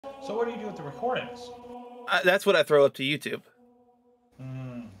So what do you do with the recordings? That's what I throw up to YouTube.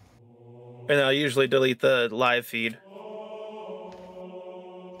 Hmm. And I'll usually delete the live feed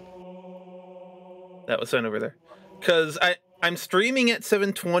that was sent over there. Because I'm streaming at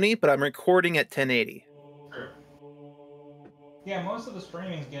 720, but I'm recording at 1080. True. Yeah, most of the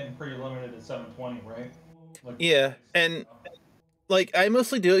streaming's getting pretty limited at 720, right? Like, Yeah, and like I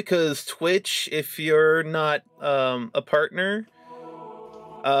mostly do it because Twitch, if you're not a partner,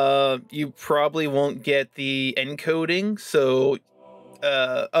 you probably won't get the encoding, so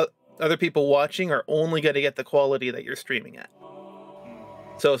other people watching are only going to get the quality that you're streaming at.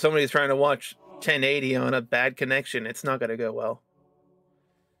 So if somebody's trying to watch 1080 on a bad connection, it's not going to go well.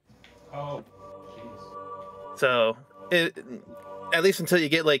 oh, jeez. So at least until you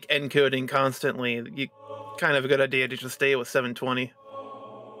get like encoding constantly, you kind of a good idea to just stay with 720.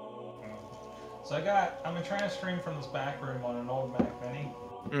 So I'm trying to stream from this back room on an old Mac Mini.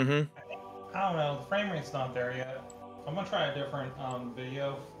 Mm-hmm. I don't know, the frame rate's not there yet. I'm gonna try a different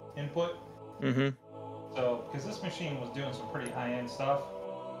video input. Mm-hmm. So, because this machine was doing some pretty high-end stuff,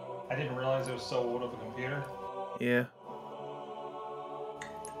 I didn't realize it was so old of a computer. Yeah.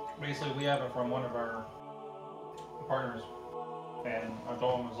 Basically, we have it from one of our partners, and I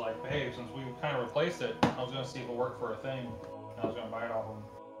told him, was like, hey, since we kind of replaced it, I was gonna see if it worked for a thing, and I was gonna buy it off him.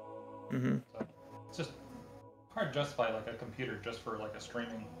 Mm-hmm. So, it's just hard to justify like a computer just for like a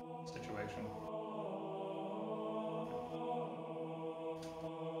streaming situation.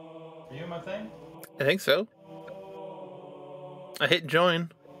 Are you in my thing? I think so. I hit join.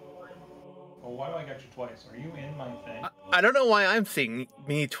 Well, why do I got you twice? Are you in my thing? I don't know why I'm seeing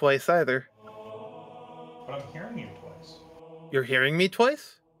me twice either. But I'm hearing you twice. You're hearing me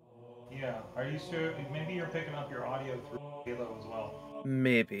twice? Yeah. Are you sure? Maybe you're picking up your audio through Halo as well.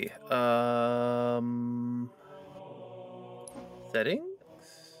 Maybe. Settings?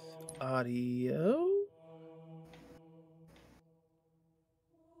 Audio?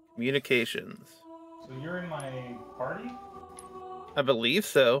 Communications. So you're in my party? I believe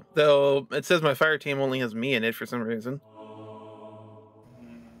so. Though it says my fire team only has me in it for some reason.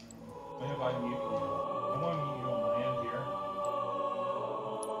 Maybe if I mute you. I want to mute you on my end here.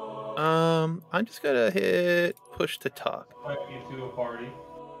 I'm just gonna hit push to talk. Invite you to a party.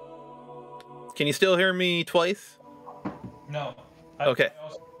 Can you still hear me twice? No. Okay. I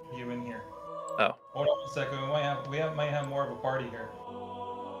also need you in here. Oh. Hold on a second. Might have more of a party here.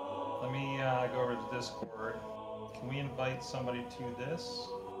 Let me go over to Discord. Can we invite somebody to this?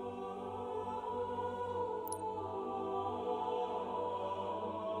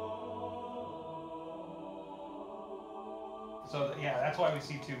 So yeah, that's why we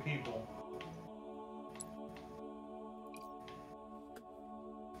see two people.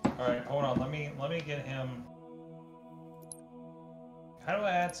 All right, hold on. Let me get him. How do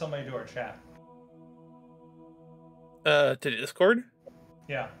I add somebody to our chat? To Discord?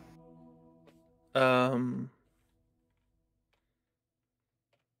 Yeah.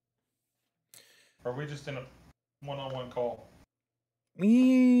 Or are we just in a one-on-one call?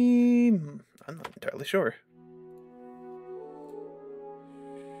 I'm not entirely sure.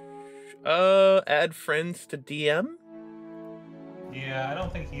 Add friends to DM? Yeah, I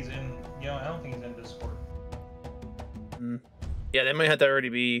don't think he's in. I don't think he's in Discord. Yeah, they might have to already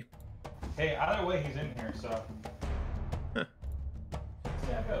be. Hey, either way, he's in here, so. Huh. Let's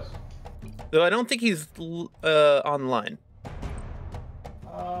see how it goes. Though I don't think he's online.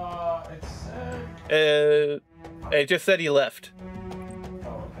 It said. It just said he left.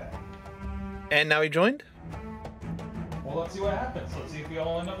 Oh, okay. And now he joined? Well, let's see what happens. Let's see if we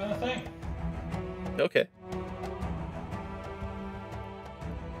all end up in a thing. Okay.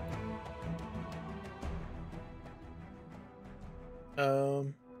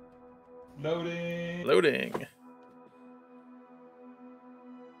 Loading. Loading.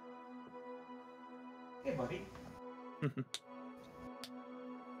 Hey, buddy. Let me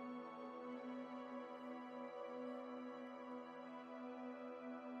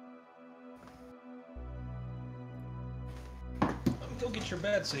go get your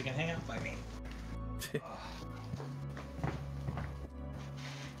bed so you can hang out by me.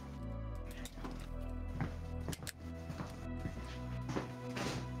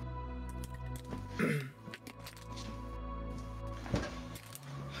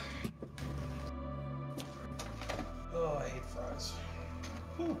 Oh, I hate fries.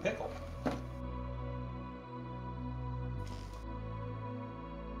 Ooh, pickle.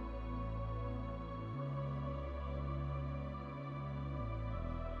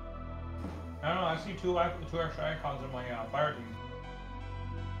 I don't know, I see two extra icons in my fire team.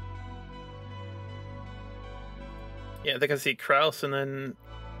 Yeah, I think I see Kraus and then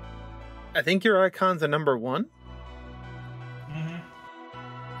I think your icon's a number 1. Mm-hmm.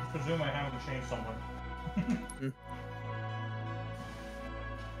 I presume I haven't changed someone.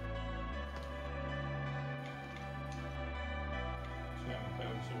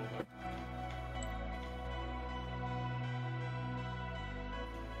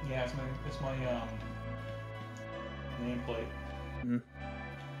 Yeah, it's my nameplate.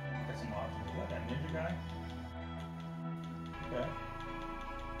 Got some options. What, that ninja guy? Okay.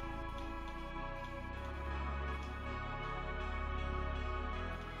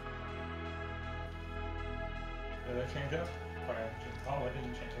 Did that change up? Probably have to change. Oh, it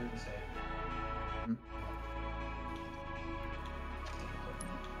didn't change. It didn't say.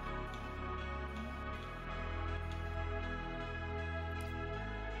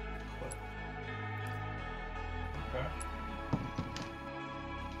 Okay.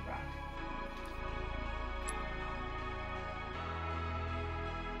 Back.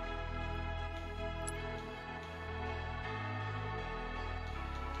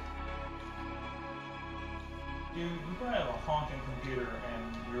 Dude, you probably have a honking computer and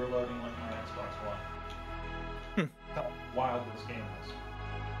you're loading like my Xbox One. How wild this game is.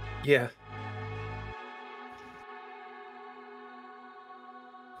 Yeah.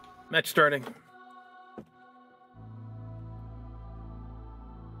 Match starting.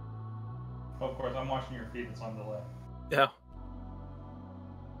 Oh, of course, I'm watching your feed. It's on delay. Yeah.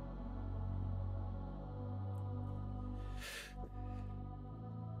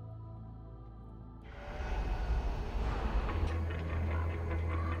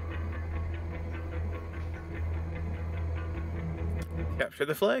 Capture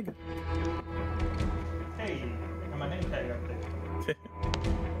the flag. Hey, got my name tag up there.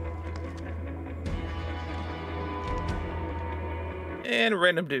 And a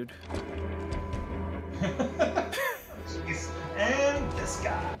random dude. Jeez. And this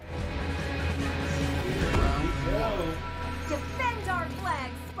guy. Defend our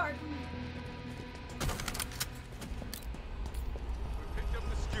flag, Spartan! We picked up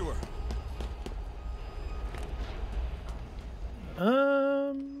the skewer.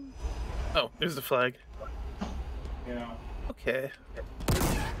 Oh, there's the flag. You know. Okay.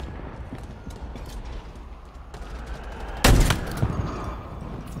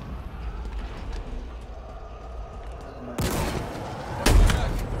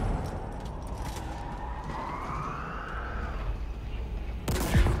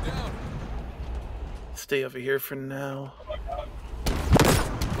 Stay over here for now.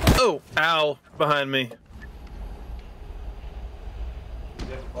 Oh, ow, behind me.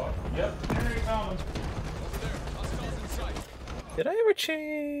 Yep, there you found him. Over there, hostiles in sight. Did I ever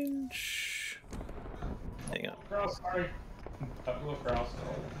change? Hang on. Kraus, sorry. Little Kraus.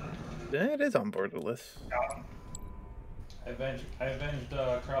 Yeah, it is on borderless. I avenged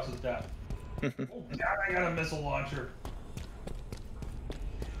Kraus's death. Oh god, I got a missile launcher.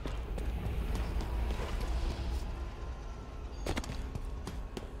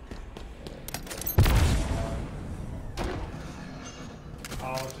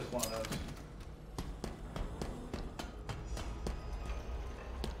 Oh, it's just one of those.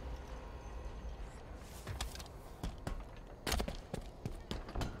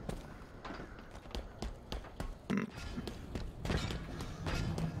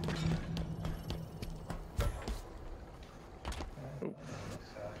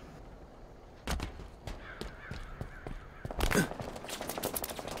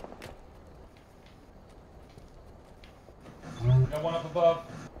 I got one up above.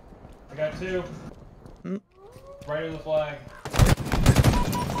 I got two. Right of the flag.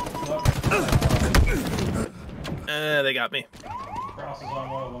 They got me. Kraus is on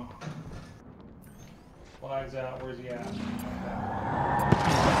one of them. Flag's out. Where's he at?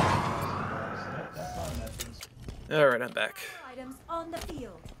 That's not an entrance. All right, I'm back. Items on the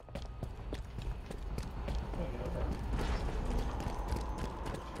field.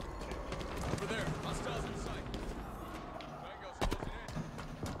 Over there, hostiles in sight. Tango's closing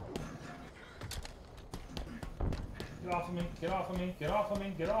in. Get off of me! Get off of me! Get off of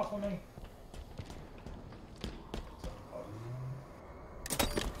me! Get off of me!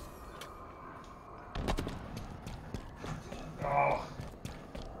 Oh!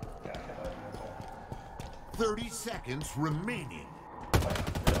 30 seconds remaining.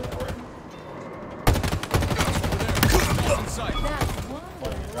 Hostiles in sight. That's one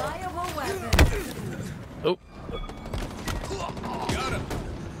reliable weapon. Oh, Got him.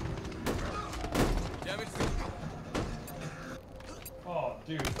 Damage. Oh,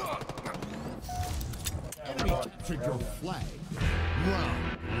 dude. Enemy captured your flag. Round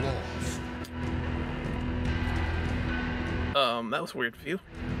lost. that was weird of you.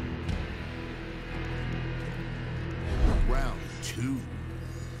 Round 2.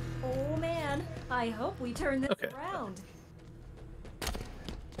 Oh man, I hope we turn this Okay. around.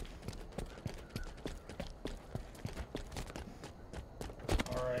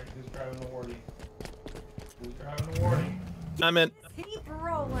 Alright, who's driving the wardy? Who's driving the wardy? I'm in. Keep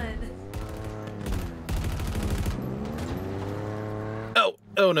rolling. Oh,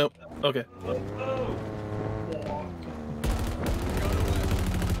 oh no. Okay. Oh! Got away.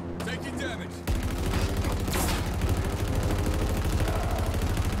 Taking damage.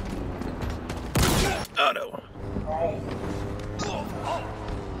 Oh no. Oh!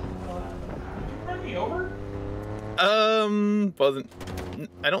 Did you run me over? Wasn't.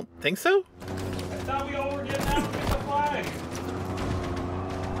 I don't think so. I thought we all were getting out and get the flag.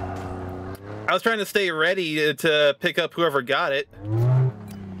 I was trying to stay ready to pick up whoever got it.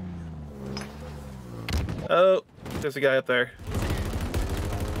 Oh, there's a guy up there.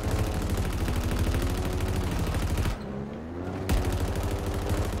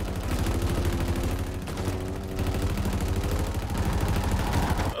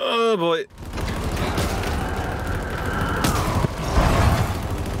 Oh boy.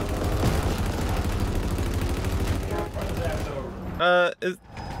 Run his ass over.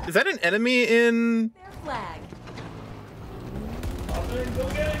 Is that an enemy in? Their flag. Up there, go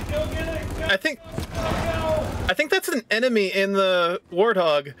get it! Go get it! Go, I think go! I think that's an enemy in the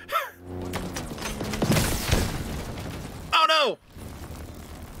Warthog. Oh no!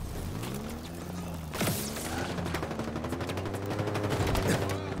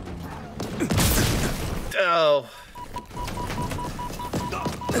 Oh.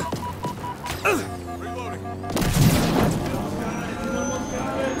 Reloading.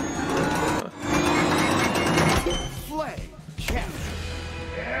 Flag captured.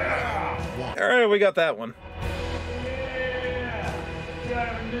 All right, we got that one. Yeah!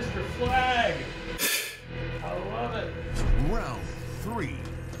 Driving Mr. Flag! I love it! Round 3.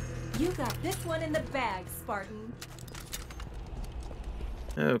 You got this one in the bag, Spartan.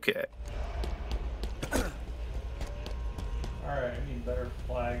 Okay. Alright, I need better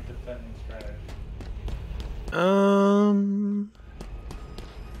flag defending strategy.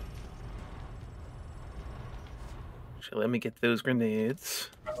 Actually, let me get those grenades.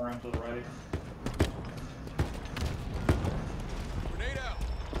 Drive around to the right. Grenade out.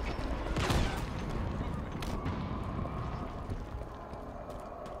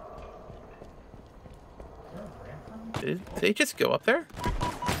 Where a ramp from? Did they just go up there?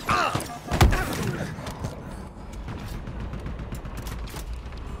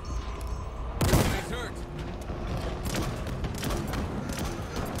 He's hurt.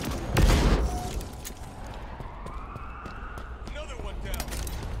 Another one down.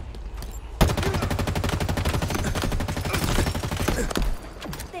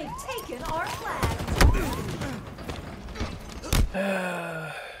 They've taken our flag.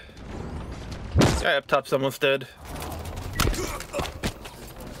 Guy up top's almost dead.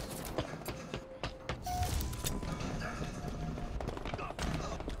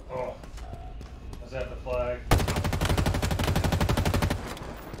 Oh. Is that the flag?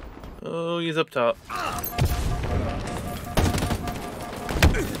 Oh, he's up top.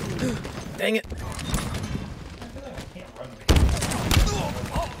 Dang it. I feel like I can't run me. Oh.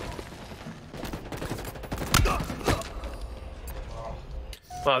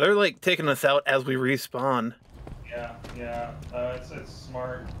 Wow, they're like taking us out as we respawn. Yeah, yeah. It's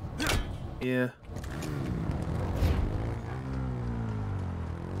smart. Yeah.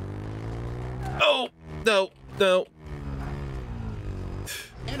 Oh, no, no.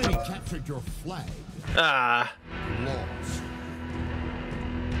 Enemy captured your flag. Ah. Lost.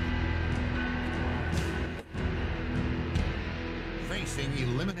 Facing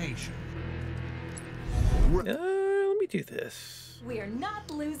elimination. Let me do this. We're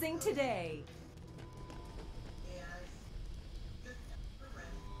not losing today.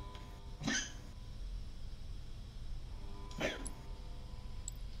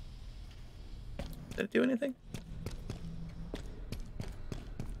 Did it do anything?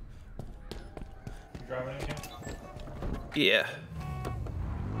 You driving again? Yeah.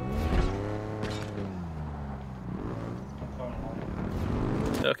 I'm coming home.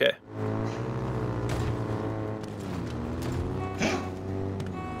 Okay.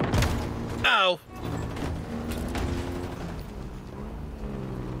 Ow!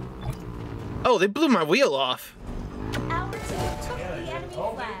 Oh, they blew my wheel off. Our team took Yeah, the enemy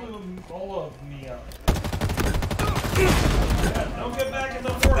oh, flag. they blew all of me up. Yeah, don't get back in the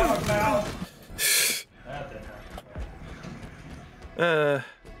Warthog, pal. That didn't happen.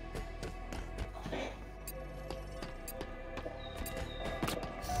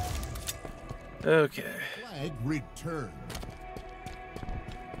 Okay. Flag returned.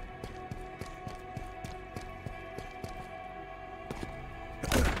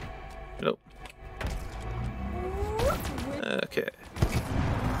 Nope. Okay.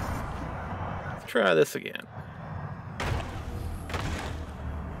 Let's try this again.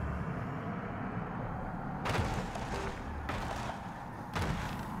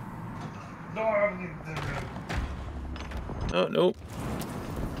 Oh, nope.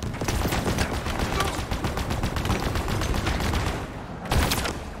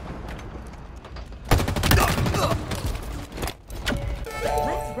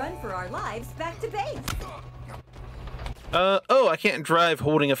 Let's run for our lives back to base. Oh, I can't drive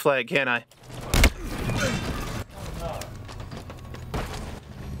holding a flag, can I?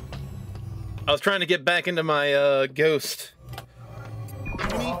 I was trying to get back into my, ghost.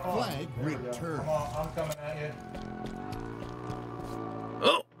 Enemy flag returned. Come on, I'm coming at you.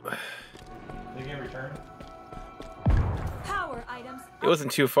 Oh! Did you get returned? Power items. It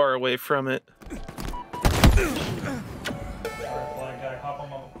wasn't too far away from it. Alright, flag guy, hop on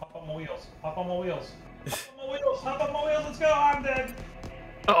my wheels. Hop on my wheels. Hop on my wheels. Hop on my wheels. Let's go. I'm dead.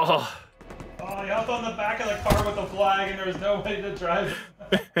 Oh! Oh, you hopped on the back of the car with the flag, and there was no way to drive.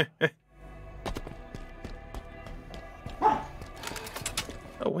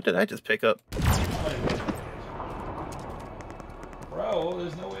 Oh, what did I just pick up? Bro,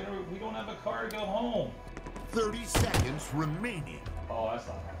 there's no way to. We don't have a car to go home. 30 seconds remaining. Oh, that's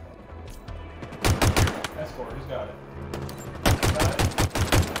not happening. That's Sorg. Who's got it?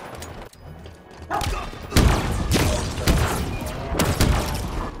 Got it?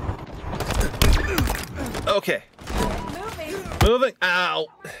 Okay. Moving. Moving. Ow!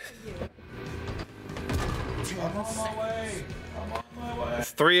 I'm on my way. I'm on my way.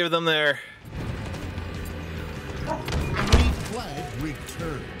 There's 3 of them there. Enemy flag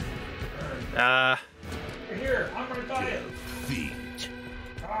returned. You're here. I'm right by it. Defeat.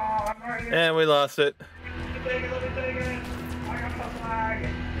 Oh, I'm right here. And we lost it. Let me take it. Let me take it. I got the flag.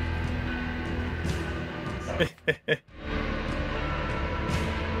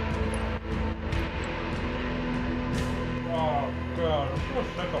 Oh, God. I'm supposed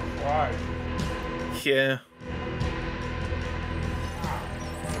to take a flag. Yeah.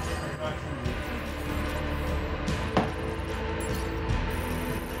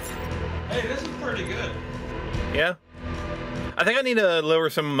 Hey, this is pretty good. Yeah. I think I need to lower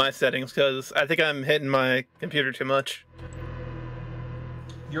some of my settings because I think I'm hitting my computer too much.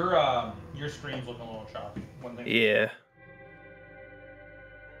 Your stream's looking a little choppy. One thing. Yeah.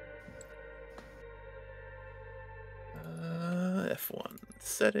 F1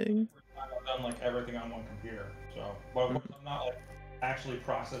 setting. I've done like everything on one computer, so but I'm not like actually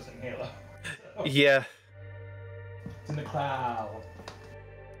processing Halo. So, Yeah. it's in the cloud.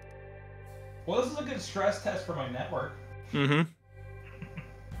 Well, this is a good stress test for my network. Mm-hmm.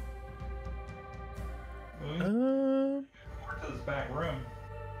 Over to this back room.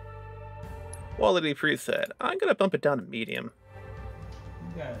 Quality preset. I'm gonna bump it down to medium.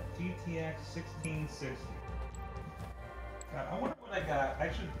 We got a GTX 1660. God, I wonder what I got.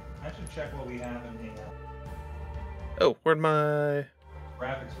 I should check what we have in the Oh, where'd my...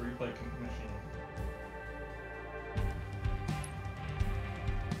 graphics replay machine.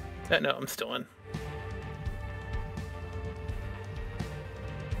 No, I'm still in.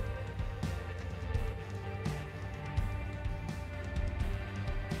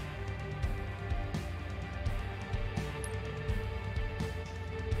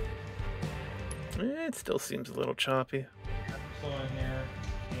 It still seems a little choppy. So in here,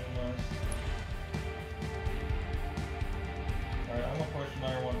 game list. Alright, I'm gonna push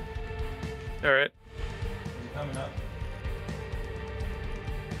another one. Alright. It's coming up.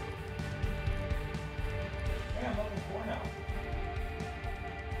 Yeah, I'm level 4 now.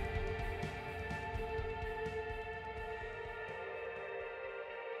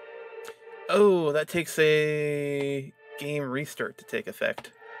 Oh, that takes a game restart to take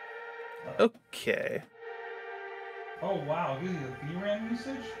effect. Okay. Oh wow, gives you the VRAM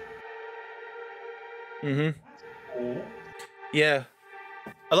usage? Mm-hmm. That's cool. Yeah.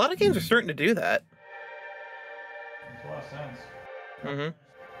 A lot of games are starting to do that. Makes a lot of sense. Mm-hmm.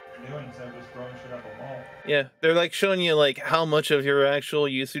 You're doing instead of just throwing shit up a wall. Yeah, they're like showing you like how much of your actual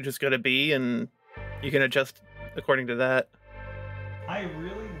usage is going to be, and you can adjust according to that. I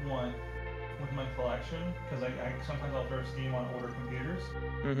really want, with my collection, because I sometimes I'll throw Steam on older computers,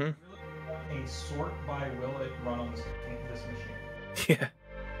 Mm-hmm. I really want a sort by will it run on this machine. Yeah.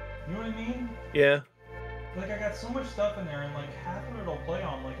 You know what I mean? Yeah. Like, I got so much stuff in there, and like half of it'll play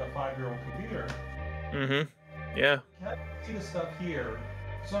on like a 5-year-old computer. Mm-hmm. Yeah. Can I see the stuff here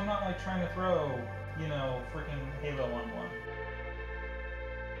So I'm not like trying to throw, you know, freaking Halo on one.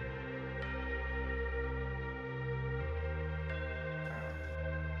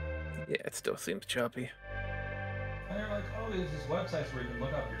 Yeah, it still seems choppy. And they're like, oh, there's these websites where you can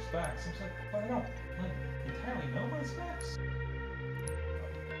look up your specs. I'm just like, but I don't like entirely know my specs.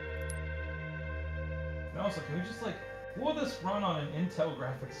 And also, can we just like, will this run on an Intel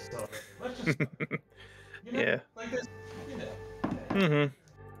graphics stuff? Let's just, you know, Yeah. like this, you know. Mm-hmm.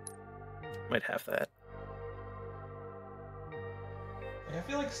 Might have that. Like, I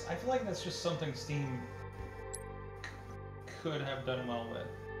feel like that's just something Steam could have done well with.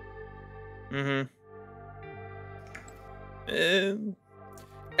 Mm-hmm.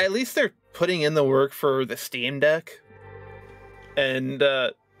 At least they're putting in the work for the Steam Deck and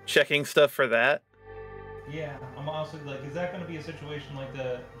checking stuff for that. Yeah, I'm also like, is that going to be a situation like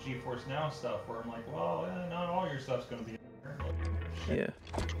the GeForce Now stuff where I'm like, well, not all your stuff's going to be in there. Like, shit.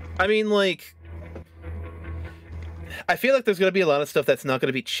 Yeah. I mean, like, I feel like there's going to be a lot of stuff that's not going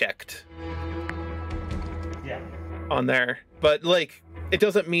to be checked. Yeah. On there. But, like, it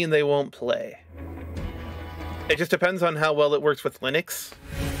doesn't mean they won't play. It just depends on how well it works with Linux.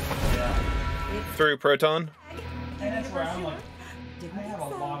 Yeah. Through Proton. And that's where I'm like, I have a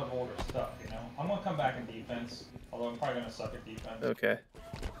lot of older stuff, you know? I'm going to come back in defense, although I'm probably going to suck at defense. Okay.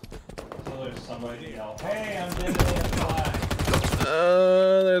 So there's somebody to yell, hey, I'm dead in the flag.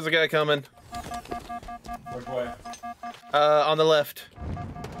 There's a guy coming. Which way? On the left.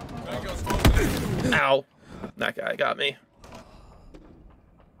 Tango's closing in. Ow. That guy got me.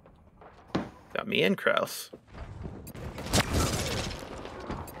 Got me and Kraus.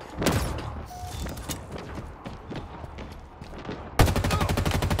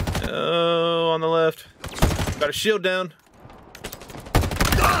 Oh, on the left. Got a shield down.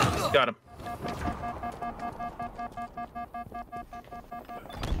 Got him.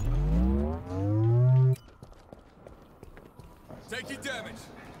 Take your damage.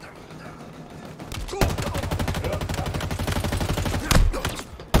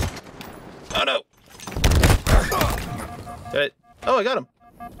 Oh no! Did oh, I got him.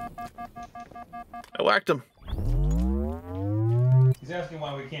 I whacked him. He's asking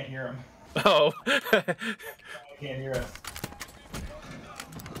why we can't hear him. Oh. He can't hear us.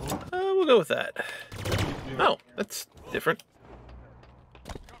 We'll go with that. Oh, that's different.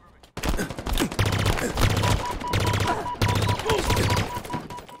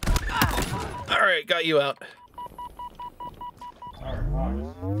 Alright, got you out. Alright, you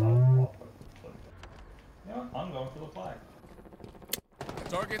know what? I'm going for the flag.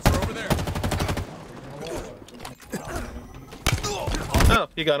 Targets are over there. Oh,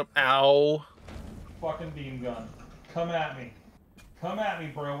 you got him. Ow. Fucking beam gun. Come at me. Come at me,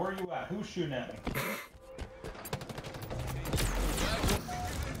 bro. Where you at? Who's shooting at me?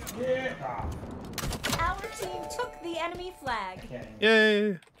 Yeah. Ah, Our team took the enemy I flag. can't even.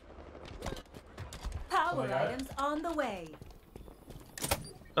 Yay. Power got it. items on the way.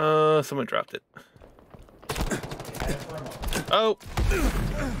 Someone dropped it. I had it for a moment. Oh.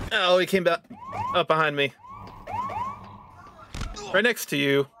 Oh, he came back up behind me. Right next to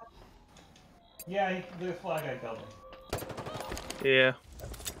you. Yeah, the flag guy killed him. Yeah.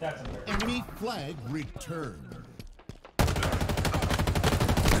 That's embarrassing. Enemy flag returned.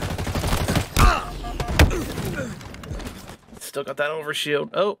 Still got that overshield.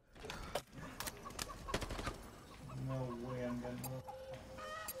 Oh. No way I'm getting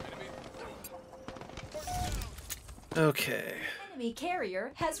it. Okay. Enemy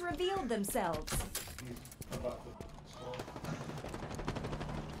carrier has revealed themselves. He's about to score.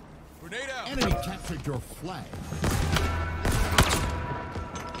 Grenade out. Enemy captured your flag.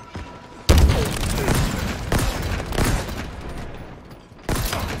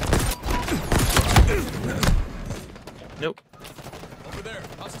 Nope. Over there.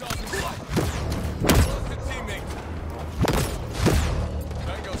 Hostiles in sight. Lost a teammate.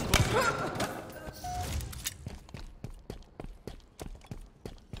 Tango's closing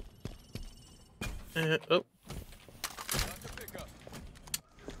in. Oh. Time to pick up.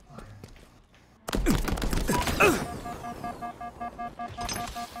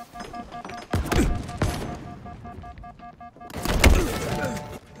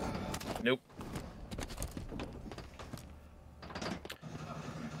 Nope.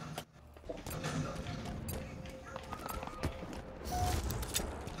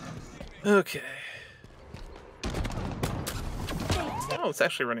 Okay. Oh, it's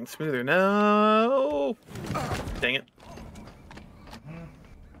actually running smoother now. Dang it.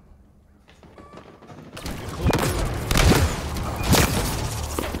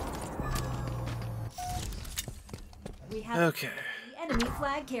 We have Okay. the enemy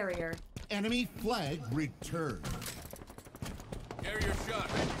flag carrier. Enemy flag returned. Carrier shot.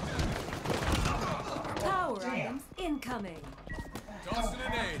 Power items incoming. Tossing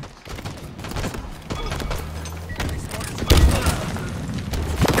an aid.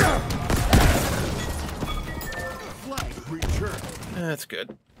 Flag returned. That's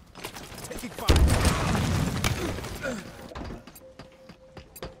good. Taking fire.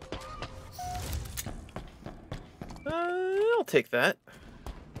 I'll take that.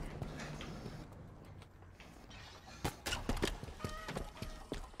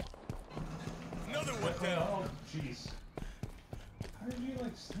 Another one down. Oh, jeez. How did you,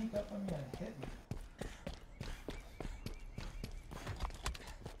 like, sneak up on me and hit me?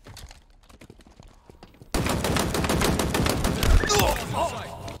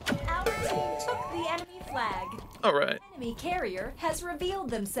 Our team took the enemy flag. All right. Enemy carrier has revealed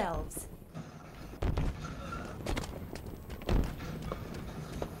themselves.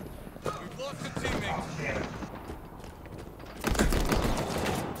 We've lost a teammate. Damn it.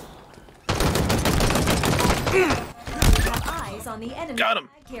 Have eyes on the enemy Got him.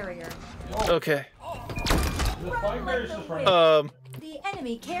 flag carrier. Okay. The flag bearer's just running. The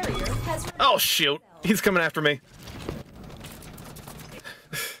enemy carrier has revealed Oh shoot. He's coming after me.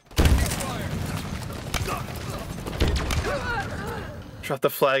 Dropped the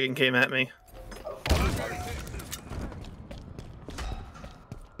flag and came at me.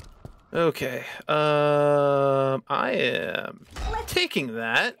 Okay. I am taking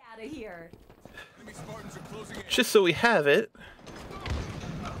that out of here. Enemy Spartans are closing in. just so we have it.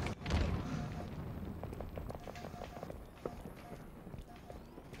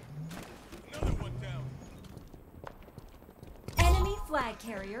 Another one down. Enemy flag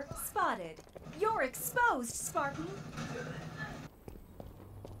carrier spotted. You're exposed, Spartan.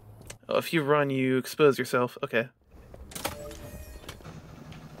 Oh, if you run, you expose yourself. Okay.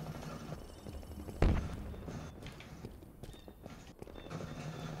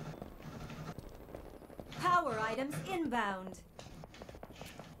 Power items inbound.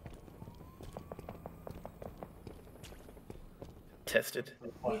 Tested.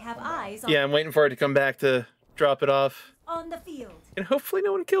 We have eyes on, Yeah, I'm waiting for it to come back to drop it off. on the field. And hopefully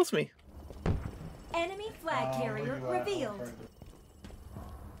no one kills me. Enemy flag carrier revealed.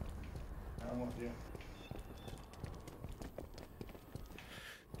 I'm with you.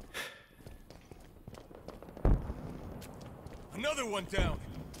 Another one down.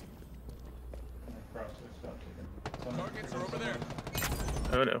 Cross this stuff taken. Targets are over there.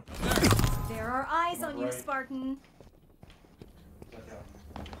 Oh no. There are eyes on you, Right. Spartan.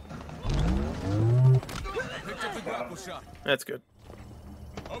 Picked up the grapple shot. That's good.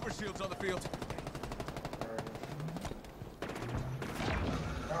 Overshield's on the field.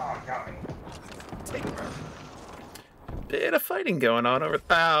 Oh, got me. Bit of fighting going on over.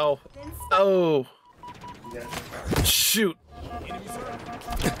 Ow. Then Oh. Yeah. Shoot.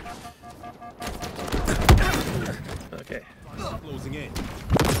 Okay. Closing in.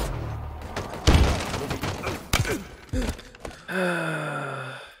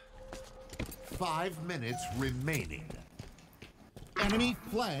 5 minutes remaining. Enemy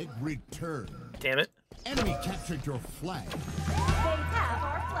flag returned. Damn it. Enemy captured your flag. they have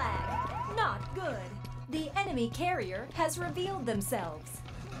our flag. Not good. The enemy carrier has revealed themselves.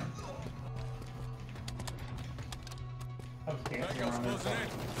 I was dancing Backup's around closing this.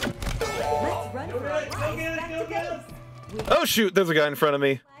 in. Let's run for our Go lives get it, back go to get it. base. Oh shoot, there's a guy in front of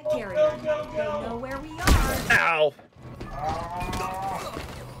me. Flag carrier. They know where we are. Ow. Ah,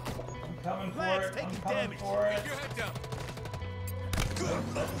 I'm coming for it. I'm coming for it. Keep your head down.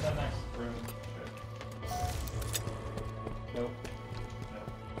 That's the next room. Shit. Nope. Nope.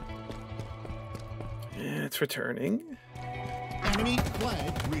 Yeah, it's returning. Enemy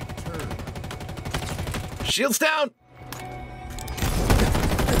flag returned. Shields down.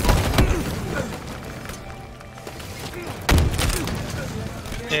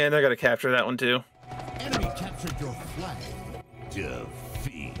 And I gotta capture that one too. Enemy captured your flag.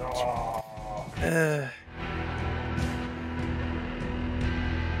 Defeat.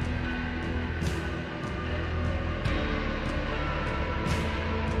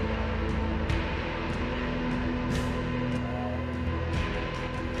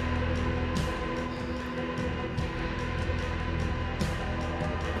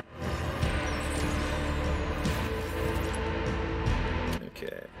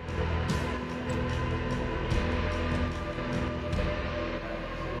 Okay.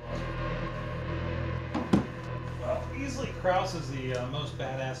 Well, easily Kraus is the most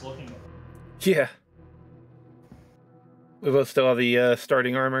badass looking one. Yeah. We both still have the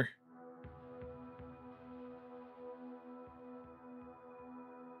starting armor.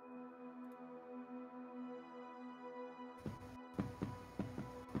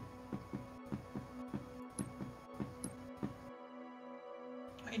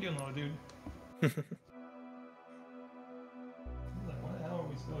 you doing, little dude? He's like, why the hell are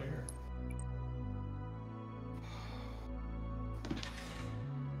we still here?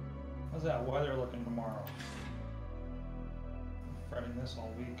 How's that weather looking tomorrow? I'm fretting this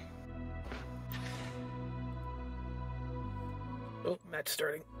all week. Oh, match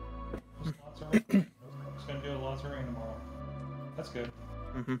starting. Just lots of rain. It's gonna do lots of rain tomorrow. That's good.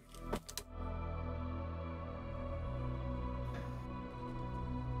 Mm-hmm.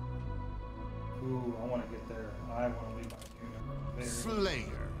 Ooh, I want to get there. I want to leave my unit.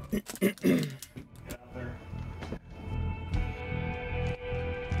 Slayer. Get out there.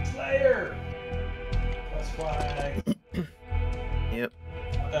 Slayer! That's why Yep.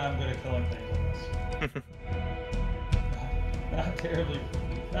 I'm good at killing things on this.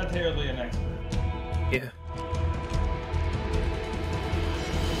 not terribly an expert. Yeah.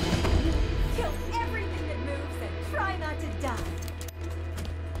 Kill everything that moves and try not to die.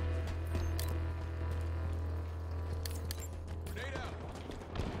 Grenade out.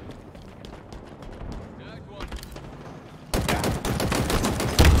 Tag one.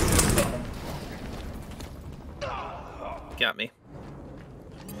 Got me.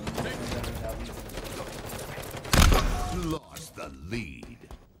 Lost the lead.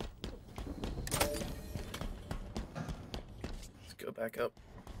 Let's go back up.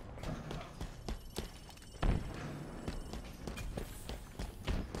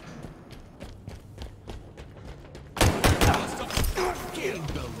 Gained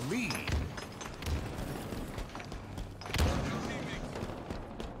the lead.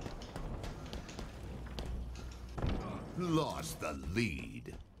 Lost the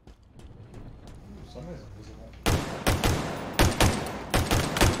lead. Somebody's invisible.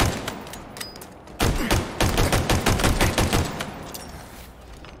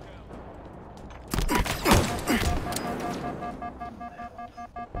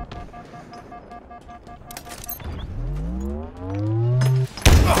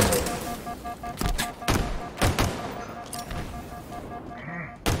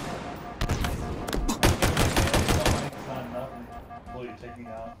 Take me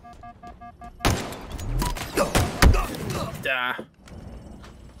out. Ah.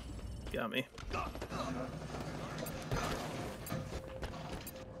 Got me.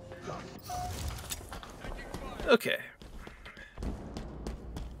 Okay.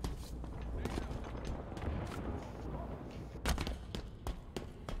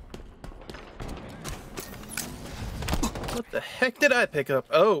 What the heck did I pick up?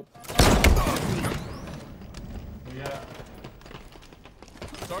 Oh. Yeah.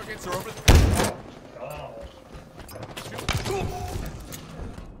 Targets are over. Oh.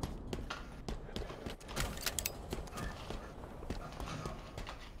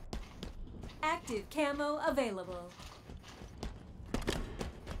 Active camo available.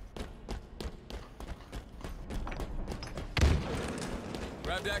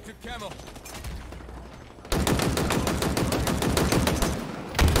 Grabbed active camo.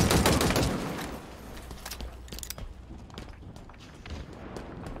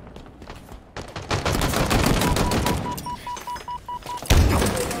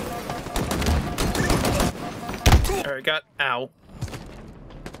 Alright, got ow.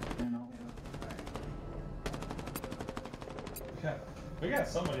 We got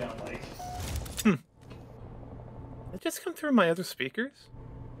somebody on like. Did it just come through my other speakers?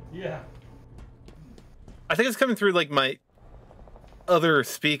 Yeah. I think it's coming through like my other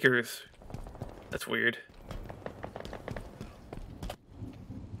speakers. That's weird.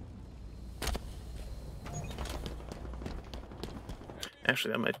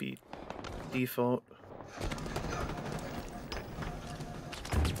 Actually, that might be default.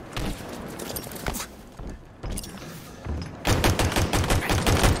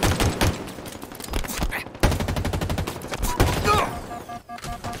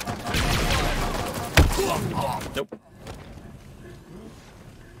 Nope.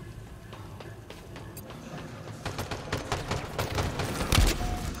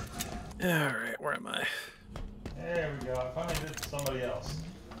 Alright, where am I? There we go. I finally did somebody else.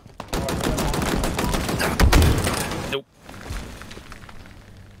 Nope.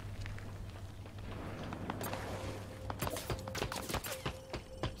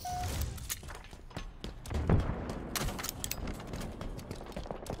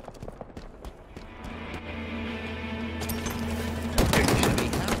 Enemy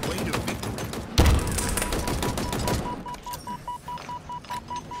halfway to victory.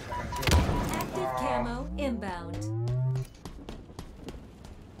 Active camo inbound.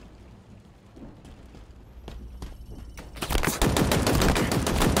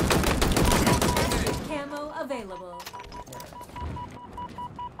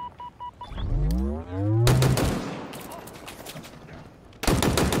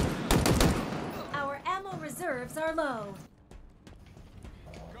 reserves are low.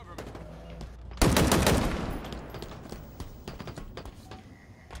 Cover me.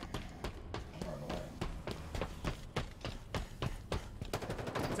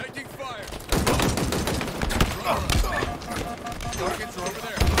 Taking fire. Rockets are over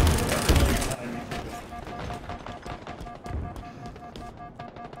there.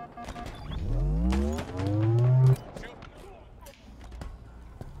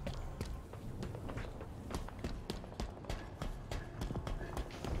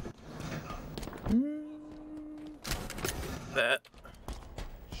 That.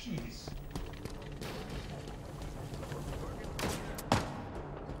 Jeez.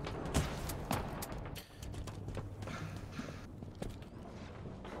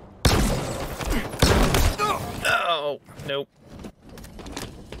 Oh, nope.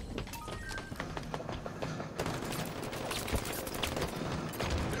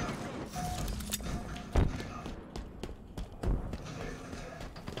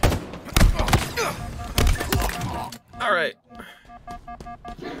 All right.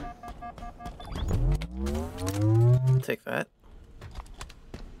 Take that.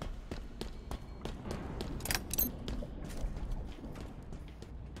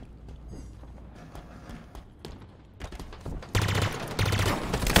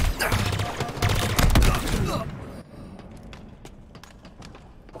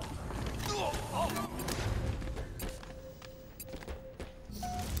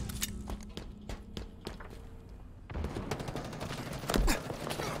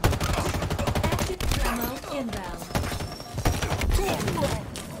 Active camo inbound.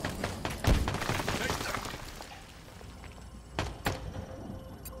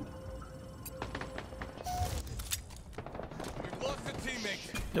 We've lost a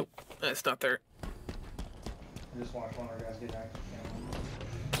teammate. Nope, that's not there. I just watched one of our guys get active.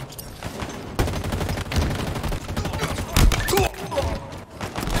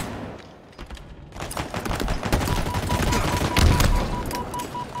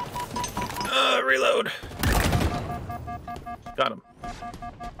 Reload. Got him.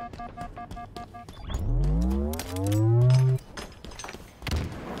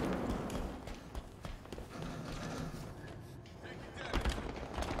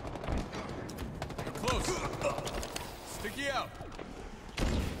 You're close. Sticky out.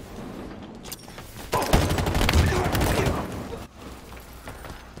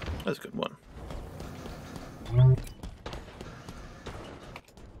 That's a good one.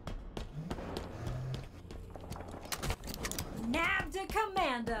 Nabbed a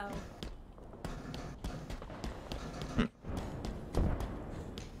commando.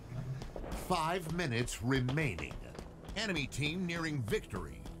 Five minutes remaining. Enemy team nearing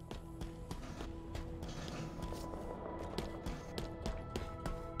victory.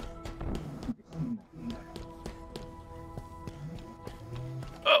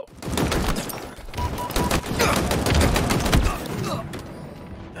 Oh.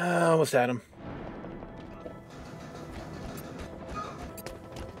 Almost had him.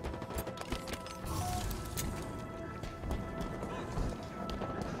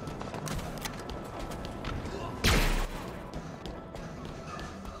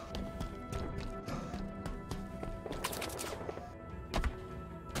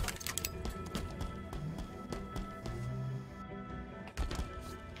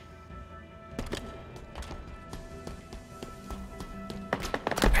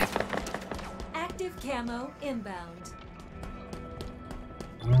 Active camo inbound.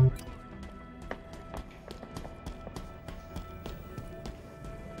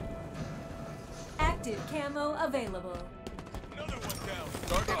 Active camo available. Another one down.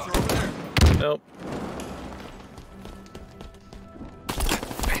 Targets are over there. Nope.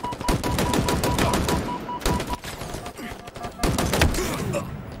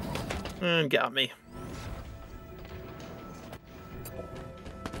 And got me.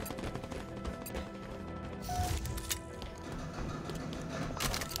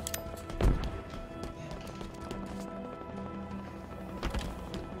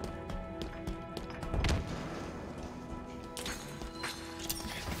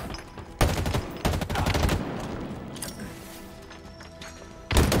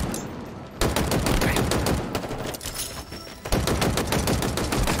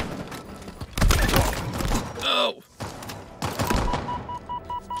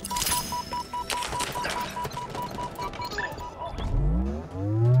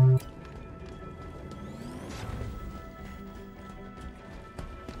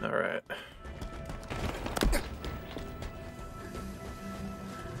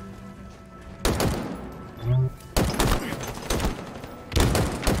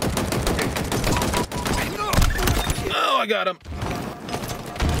 I got him.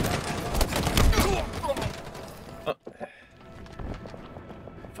 Oh.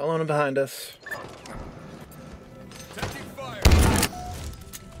 Following him behind us. Taking fire.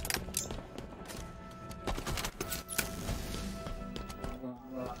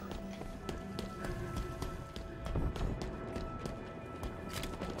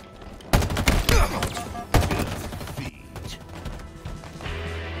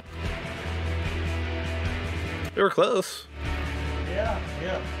 We were close. Yeah.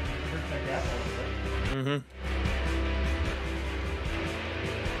 Hurt that gap a little bit. Mm-hmm.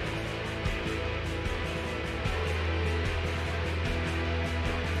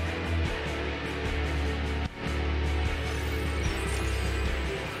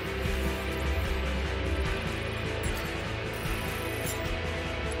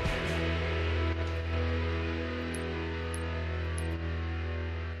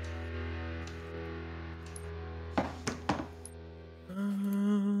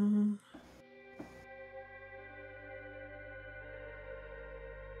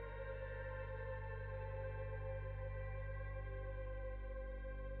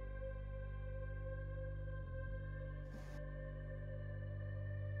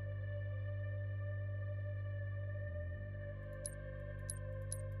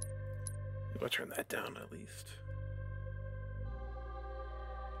 I'll turn that down at least.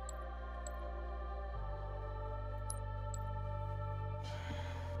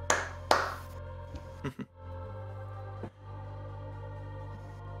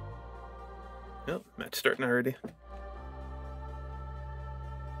 Oh, match starting already.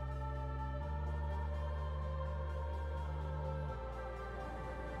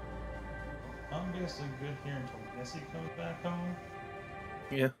 I'm basically good here until Missy comes back home.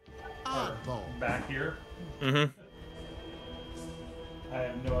 Yeah. Oddball. Back here. Mm-hmm. I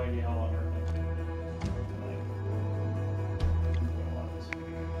have no idea how long we're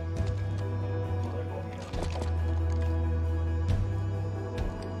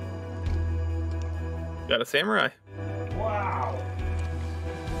Got a samurai. Wow!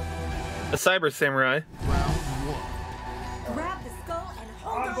 A cyber samurai. Round one. Grab the skull and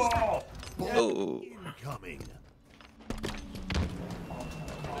hold on. Oddball! Oh. Incoming.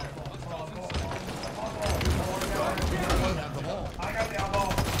 We have the ball. I got the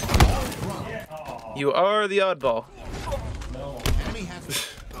oddball! Drop. Yeah. Oh, You are the oddball. no. Enemy has the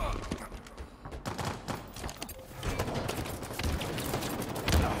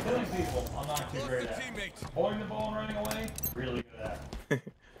Killing people, I'm not too Lost great a at. teammate. Holding the ball and running away, really good at.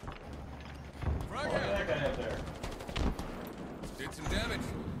 Frag Look at out. that guy up there. Did some damage.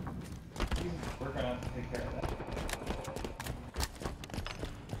 We're gonna have to take care of that.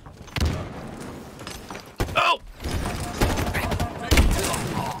 Oh!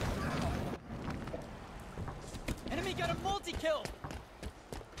 Enemy got a multi-kill!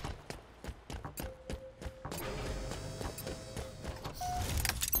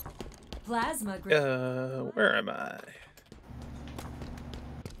 Plasma grenade. Where am I?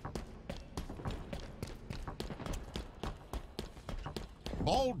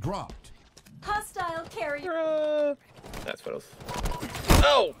 ball dropped. Hostile carrier. That's what I was.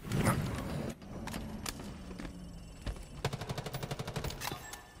 Oh!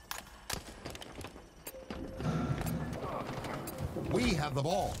 We have the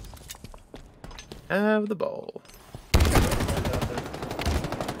ball. Have the ball.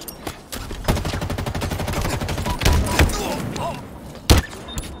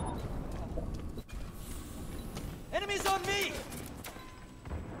 Enemies on me!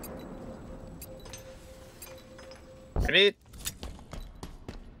 Grenade.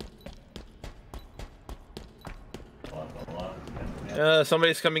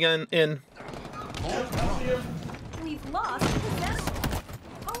 Somebody's coming in. Ball dropped. We've lost possession.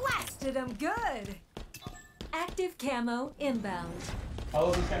 Blasted him good. Active camo inbound. I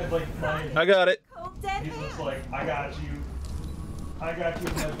love this kind of like playing. I got it. Cold dead He's hand. just like, I got you. I got you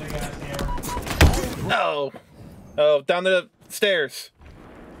with that big ass hammer. Oh. Oh, down the stairs.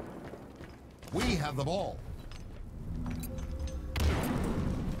 We have the ball.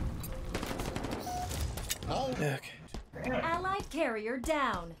 Ball. Okay. Allied carrier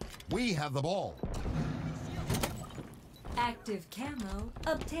down. We have the ball. Active camo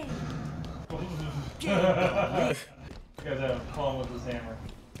obtained. You guys have fun with this hammer.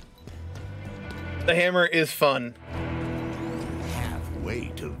 The hammer is fun. Halfway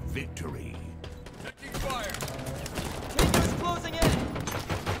to victory. Taking fire. Tankers closing in!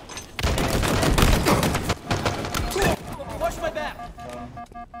 Watch my back!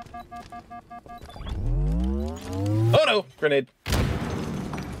 Oh no! Grenade.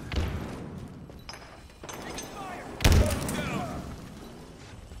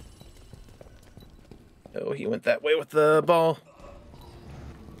 Oh, he went that way with the ball.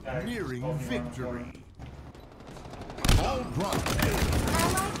 Nearing victory. Ball dropped.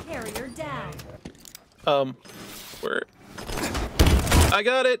 Allied carrier down. Where? I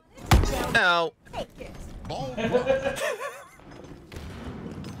got it. Ow. Take it. Ball dropped.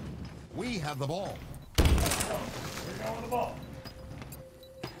 We have the ball. We're going with the ball.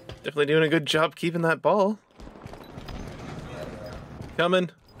 Definitely doing a good job keeping that ball. Coming.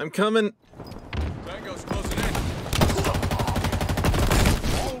 I'm coming. Tango's closing in.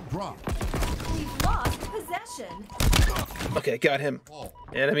 Ball dropped. We've lost possession. Okay, got him. Ball.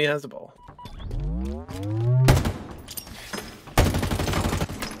 Enemy has the ball.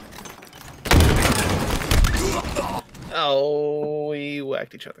 Oh, we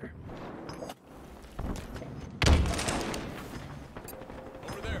whacked each other.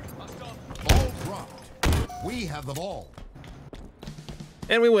 Over there. Hostile. Ball dropped. We have the ball.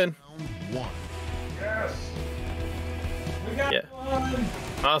 And we win. Round one. Yes. We got Yeah. one.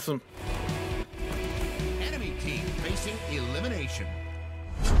 Awesome. Enemy team facing elimination.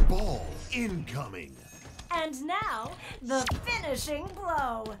 Ball incoming. And now, the finishing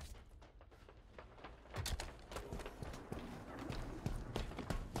blow.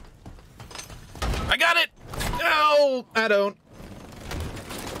 I got it! No, I don't.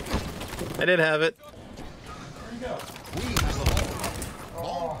 I did have it. There you go. We have the ball.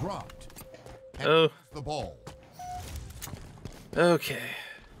 Ball dropped. And Oh. has the ball. Okay.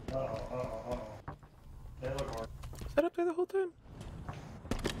 Uh-oh. They look hard. Was that up there the whole time?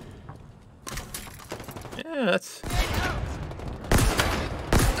 Yeah, that's...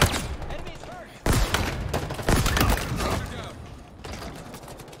 Enemy's hurt. Soldier down.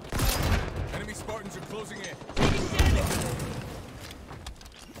 Enemy Spartans are closing in.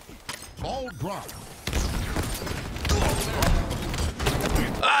 Ball dropped.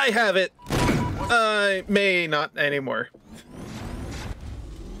 I have it! I may not anymore.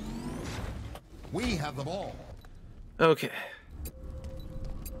 We have the ball. Okay.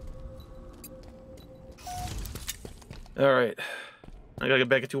 Alright. I gotta get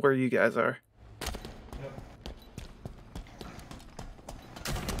back to where you guys are.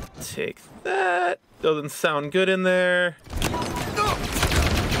 Take that. Doesn't sound good in there.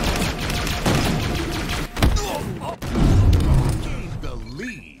 Gained the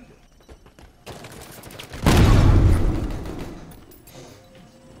lead.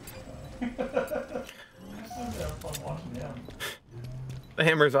 I'm having fun watching them. The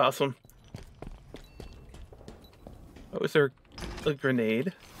hammer's awesome. Oh, is there a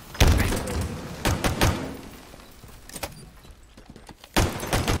grenade?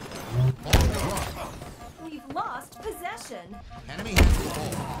 Ball dropped. We've lost possession. Enemy has the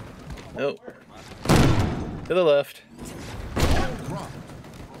ball. Nope. To the left. Ball dropped.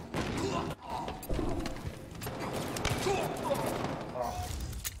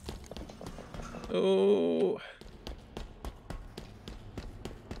 Oh.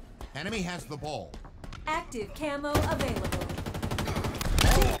 Enemy has the ball. Active camo available.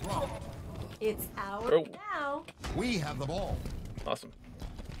 Ball dropped. It's ours Oh. now. We have the ball. Awesome.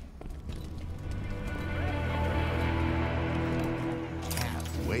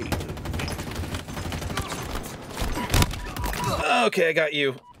 Halfway to Okay, I got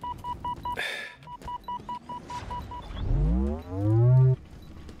you.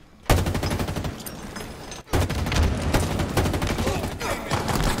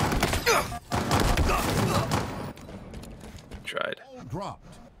 Tried. ball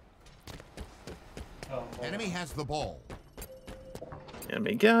dropped. Oh, Enemy has the ball.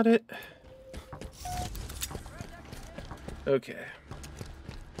 Enemy got it. Okay.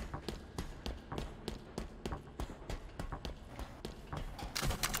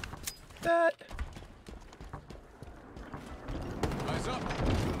 That. Eyes up.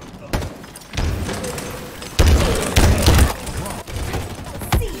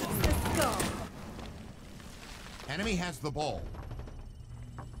 Seize the skull. Enemy has the ball.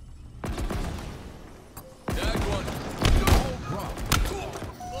 Tag one. Ball dropped.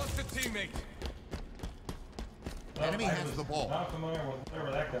 Lost a teammate. Enemy has the ball. Not familiar with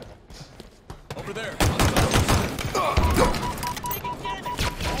whatever that guy. Over there. Ball dropped.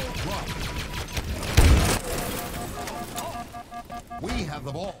 We have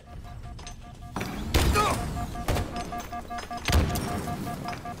the ball.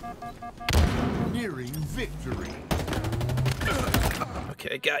 Nearing victory.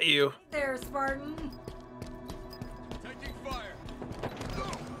 Okay, got you. There, Spartan. Taking fire.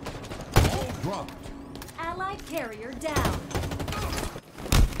 Ball dropped. Allied carrier down.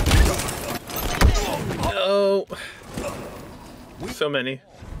 Oh. So many.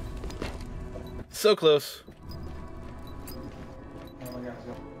 So close. Oh my God,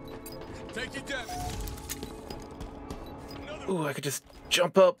 Take your damage. Another Ooh, I could just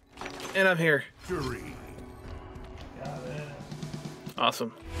jump up, and I'm here. Victory. got it.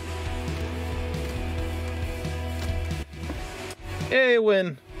 Awesome. Yay,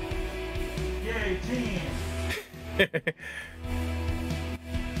 win. Yay, team.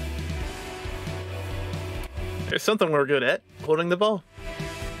 There's something we're good at, holding the ball.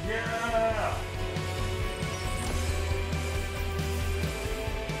 Yeah.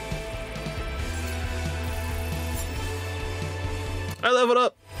 I leveled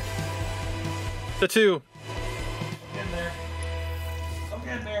up to 2. Getting there. I'm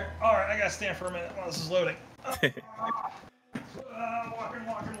getting there. All right, I gotta stand for a minute while this is loading. Walking.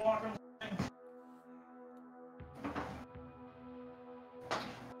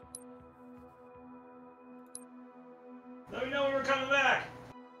 Let me know when we're coming back.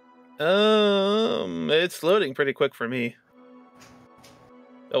 It's loading pretty quick for me.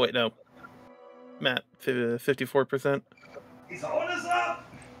 Oh wait, no. Matt, 54%. He's holding us up.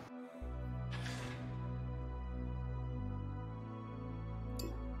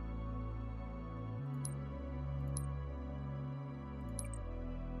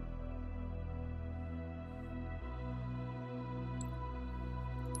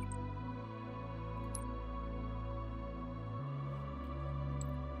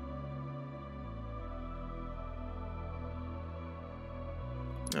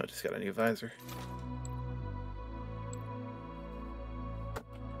 Oh, just got a new visor.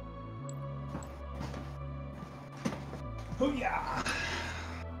 Hoo-yah.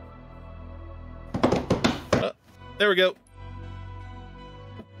 There we go.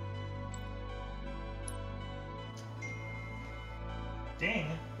 Dang.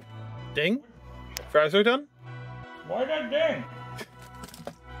 Ding. Fries are done? Why that dang?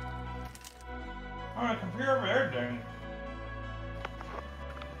 On a computer over there, dang.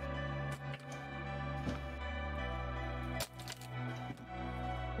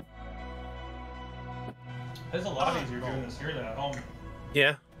 It's a lot easier doing this here than at home.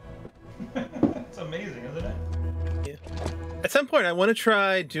 Yeah. It's amazing, isn't it? Yeah. At some point, I want to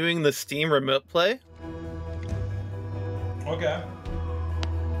try doing the Steam remote play. Okay.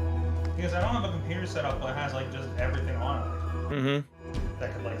 Because I don't have a computer set up that has like just everything on it. Mm-hmm.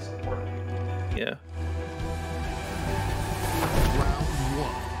 That could like support it. Yeah. Round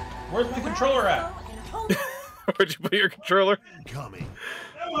 1. Where's my controller at? Where'd you put your controller? Coming.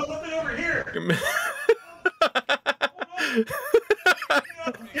 No, I left it over here.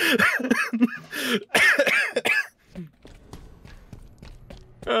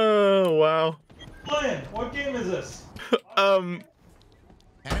 Oh wow. Playing. What game is this? Enemy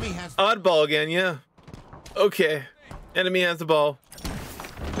has Oddball again, yeah. Okay. Enemy has the ball.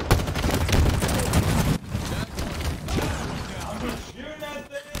 I'm just shooting that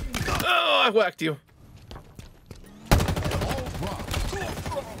thing. Oh, I whacked you. all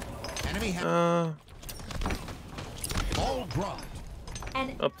dropped. Enemy has all dropped.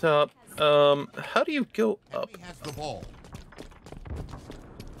 And Up top. How do you go up? Enemy has the ball.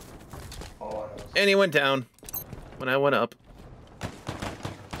 Oh, And he went down when I went up.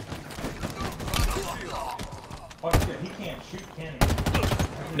 oh shit, he can't shoot, can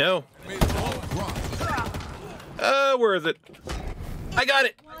he? No. All dropped. Where is it? I got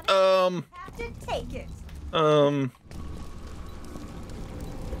it. have to take it. Oh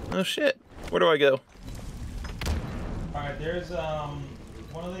shit. Where do I go? Alright, there's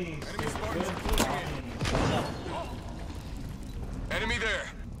one of these. enemy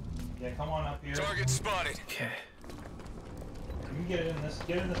there. Yeah, come on up here. Target spotted. Okay. You can get in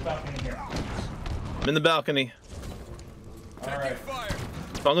this balcony here. I'm in the balcony. Alright, Fire.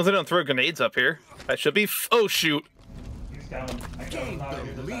 As long as I don't throw grenades up here, I should be. Oh shoot. he's down. I got him out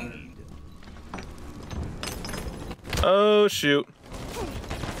of The here. lead. Oh shoot.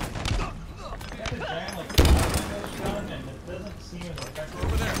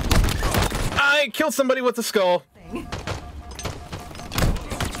 I killed somebody with a skull.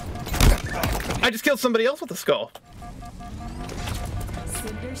 I just killed somebody else with a skull.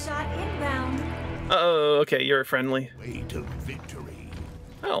 Cinder shot inbound. Oh, okay, you're friendly. Way to victory.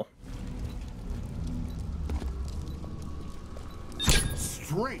 Oh.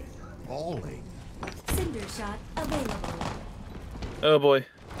 Straight balling. Cinder shot available. Oh boy.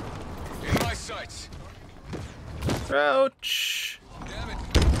 In my sights. Ouch. Damn it.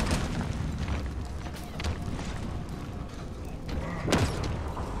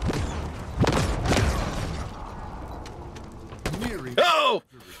 Nearing. Oh!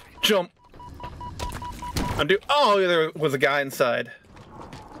 Jump. Oh, there was a guy inside.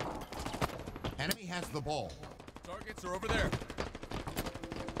 Enemy has the ball. Targets are over there.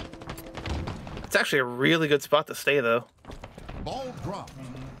 It's actually a really good spot to stay, though. Ball dropped.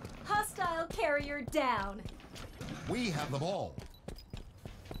 Hostile carrier down. We have the ball.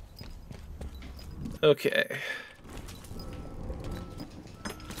 Okay.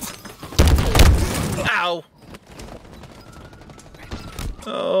 Ow!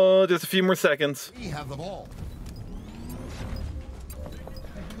 Oh, just a few more seconds. We have the ball.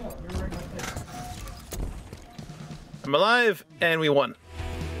 I'm alive, and we won.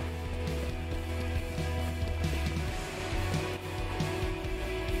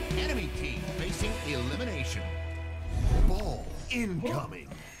 Enemy team facing elimination. Ball incoming.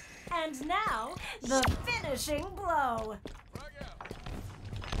 And now, the finishing blow. Frag out.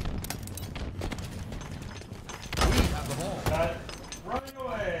 We have the ball. Got it. Running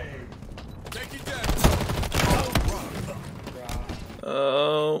away. Take it down.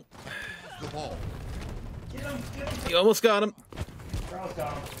 Oh, The ball. Get him. Get him. you almost got him. Charles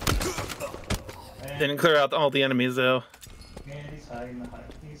got him. Didn't clear out all the enemies, though. And he's hiding the tiger.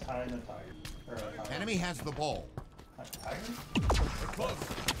 He's hiding the tiger. Or a tiger. Enemy has the ball. A tiger? We're close.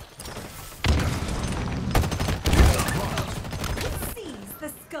 Seize the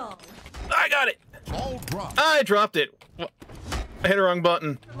skull. I got it! Ball dropped. I dropped it. I hit the wrong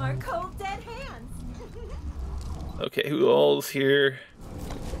button. From our cold dead hands. Okay, who all's here?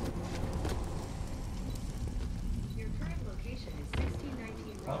 Your current location is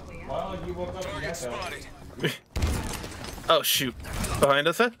 1619 Broadway Well, you woke up Target and spotted. Oh, shoot. Behind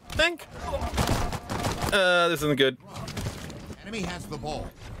us, I think? This isn't good. Enemy has the ball.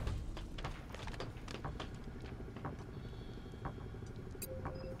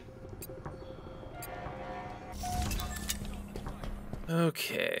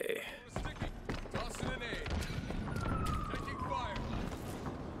 Okay. Sticky. Tossing an aid. Taking fire.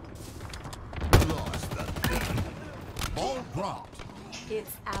 Lost the lead. Ball dropped.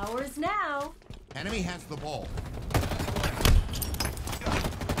 It's ours now. Enemy has the ball.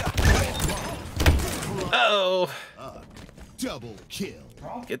 Uh-oh. Double kill.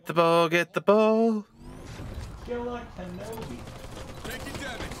 Get the ball, get the ball. Kill like Kenobi. Taking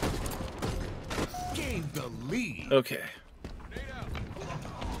damage. Gained the lead. Okay. Grenade out.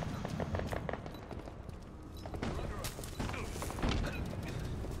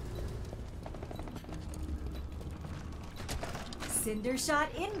 Cinder shot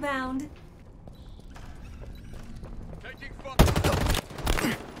inbound. Taking fire.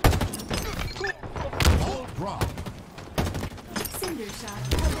 Ball dropped. Cinder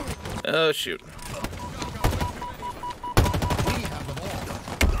shot available. Oh, shoot. We have the ball.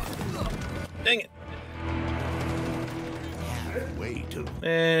 Dang it. Way to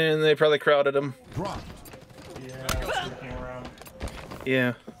And they probably crowded him. dropped. Yeah, he came around.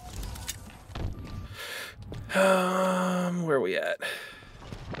 Yeah. Where are we at? An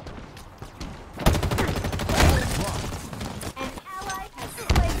ally has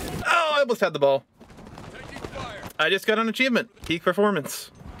slain. Oh, I almost had the ball. Taking fire. I just got an achievement. Peak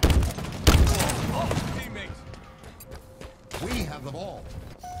performance. Teammate. We have the ball.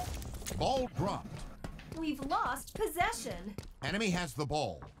 Ball dropped. We've lost possession. Enemy has the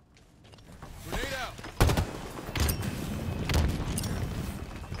ball. Grenade out.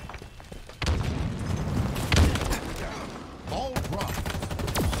 Ball dropped.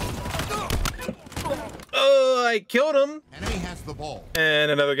 Oh, I killed him. Enemy has the ball.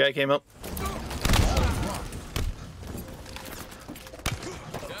 And another guy came up. Ball dropped.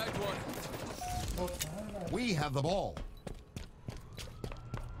 Tagged one. We have the ball.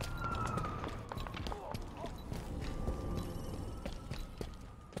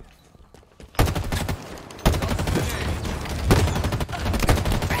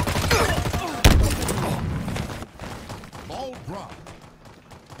 Ball dropped.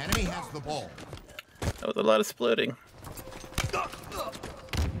 Enemy has the ball. That was a lot of splitting.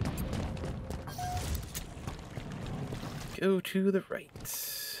 Go to the right.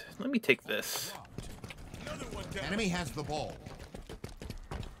 Let me take this. Another one down. Enemy has the ball.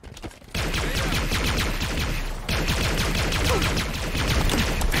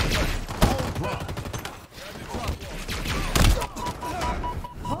 Ball dropped.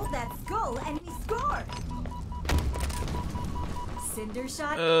 Hold that skull and we score. Cinder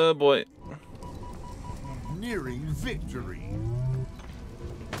shot. Oh boy. Nearing victory.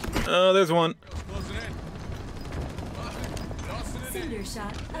 Oh, there's one. Closing in. Tossing an aid. Cinder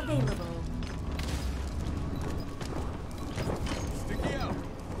shot available. Sticky out.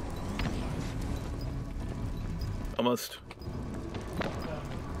 Almost.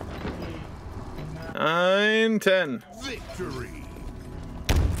 9, 10. Victory.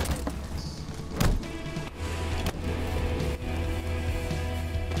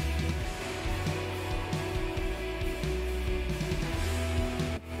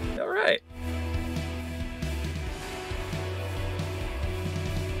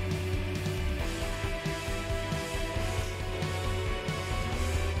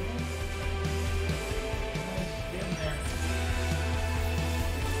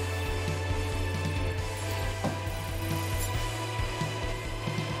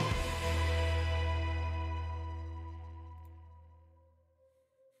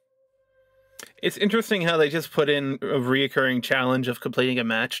 It's interesting how they just put in a reoccurring challenge of completing a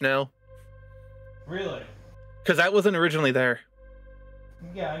match now. Really? Because that wasn't originally there.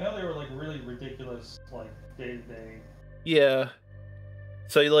 Yeah, I know they were like really ridiculous, like day-to-day. Yeah.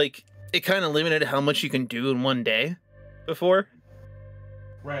 So like it kind of limited how much you can do in one day before.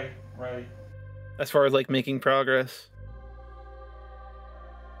 Right, right. As far as like making progress.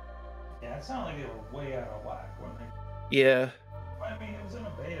 Yeah, it sounded like they were way out of whack when they. Yeah. I mean, it was in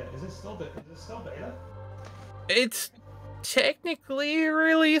a beta. Is it still beta? It's technically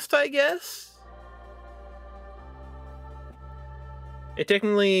released, I guess. It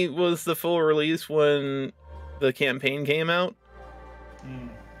technically was the full release when the campaign came out. Mm.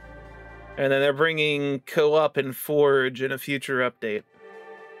 And then they're bringing Co-op and Forge in a future update.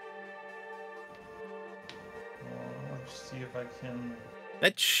 Well, let's see if I can.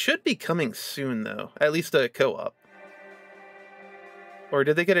 That should be coming soon, though. At least a Co-op. Or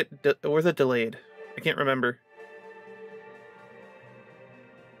did they get it? Or was it delayed? I can't remember.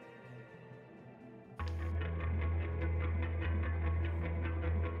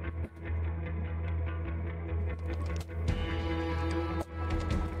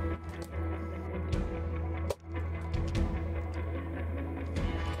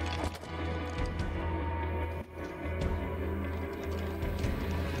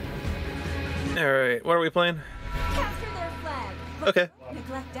 All right, what are we playing? Capture their flag. Okay.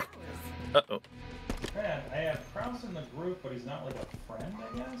 Neglect ours. Uh-oh. Man, I have Kraus in the group, but he's not like a friend, I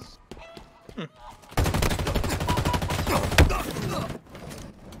guess.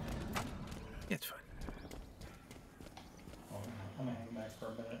 It's fine. Oh, I'm gonna hang back for a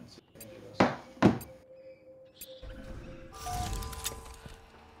minute and see if I can do this.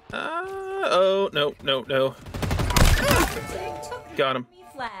 Oh, no. Got him. Enemy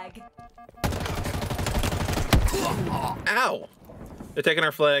flag. Ow! They're taking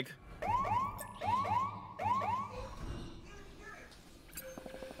our flag.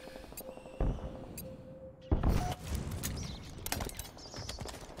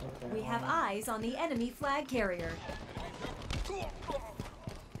 We have eyes on the enemy flag carrier.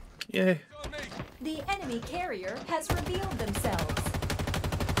 Yay. On me. The enemy carrier has revealed themselves.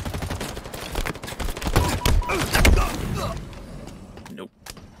 Nope.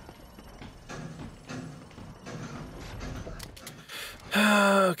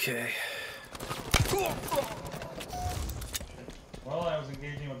 Okay. Well, I was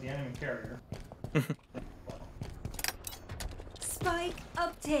engaging with the enemy carrier. Spike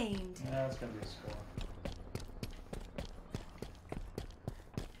obtained. Yeah, that's gonna be a score.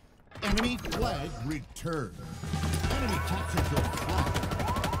 Enemy flag returned. Enemy captured your flag.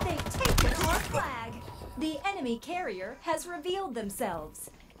 They take our flag. The enemy carrier has revealed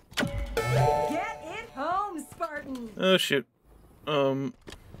themselves. Get it home, Spartan. Oh, shoot. Cover me.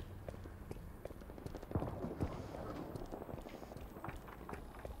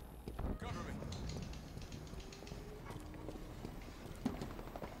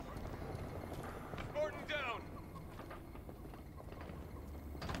 Spartan down.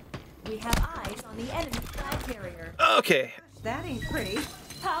 We have eyes on the enemy flag carrier. Okay. That ain't pretty.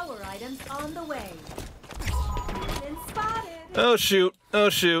 Power items on the way. Been spotted. Oh, shoot.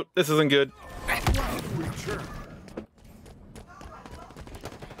 This isn't good. Return.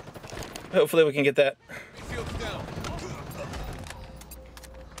 Hopefully we can get that. Shields down.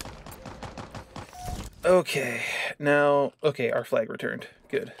 Okay. Now, okay, our flag returned.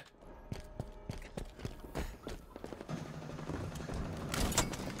 Good.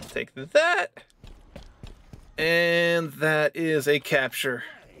 Take that. And that is a capture.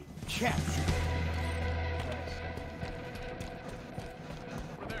 Capture.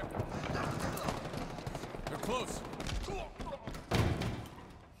 We're there. They're close.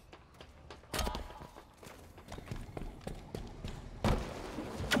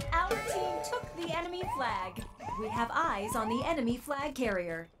 Our team took the enemy flag. We have eyes on the enemy flag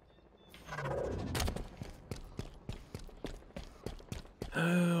carrier.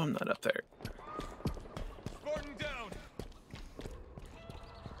 Oh, I'm not up there. Spartan down.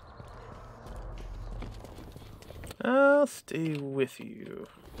 I'll stay with you.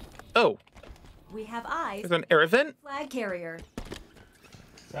 Oh, We have eyes there's an air event? flag carrier.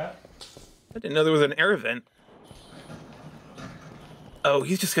 Is that? I didn't know there was an air event. Oh,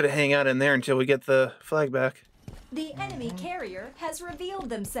 he's just gonna hang out in there until we get the flag back. The enemy carrier has revealed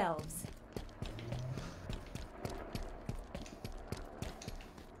themselves.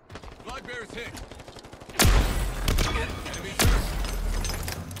 Flag bearers hit. Enemies hurt.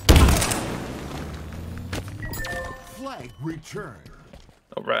 Flag returned.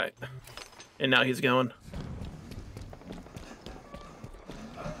 All right. And now he's going.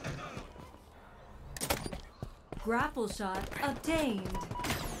 Grapple shot obtained.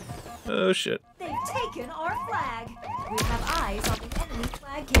 Oh shit. They've taken our flag. We have eyes on the enemy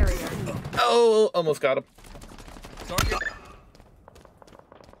flag carrier. Oh, almost got him. Target.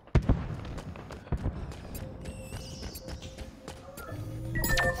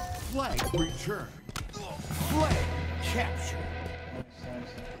 Flag return. Flag capture.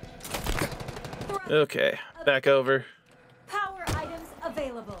 Okay, back over. Power items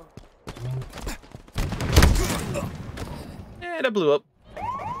available. And I blew up.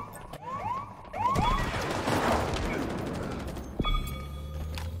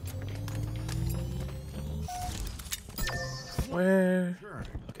 Where?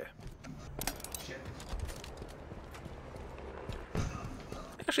 Okay.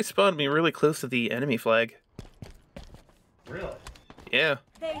 It actually spawned me really close to the enemy flag. Really? Yeah.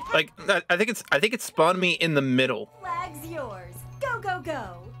 They have Like I think it spawned me in the middle. flag's yours. Go, go,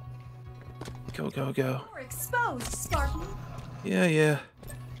 go. Go, go, go. You're exposed, Spartan. Yeah, yeah.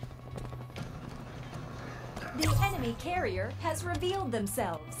 The enemy carrier has revealed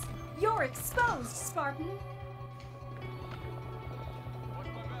themselves. You're exposed, Spartan.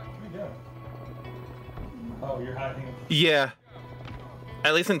 Where you go? Oh, you're hiding. Yeah.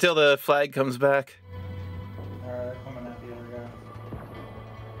 At least until the flag comes back. Alright, coming at the other guy.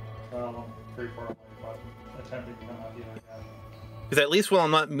 Well, I'm pretty far away, but attempting to come at the other guy. Because at least while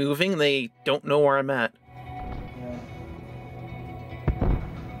I'm not moving, they don't know where I'm at. Yeah.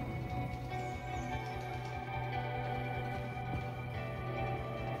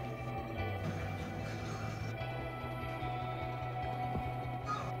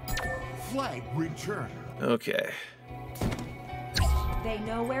 Flag return. Okay. They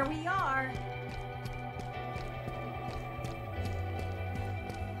know where we are.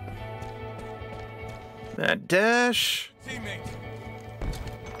 That dash. Teammate.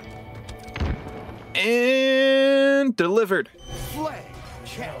 And delivered. Flag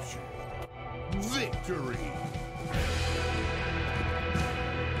capture. Victory.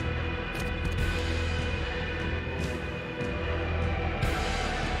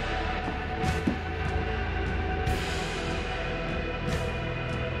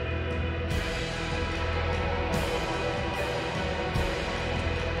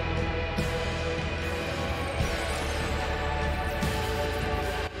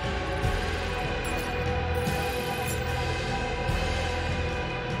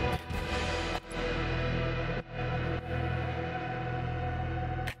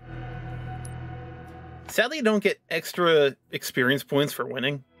 Sadly, you don't get extra experience points for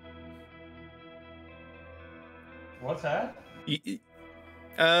winning. What's that? You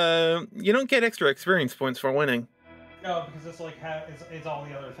don't get extra experience points for winning. No, because it's like it's all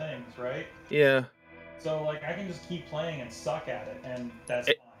the other things, right? Yeah. So like I can just keep playing and suck at it, and that's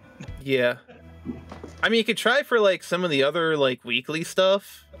It- fine. Yeah. I mean, you could try for like some of the other like weekly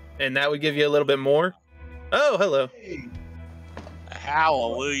stuff, and that would give you a little bit more. Oh, hello. Hey,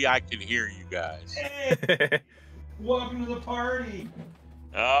 Hallelujah, I can hear you guys. hey, welcome to the party.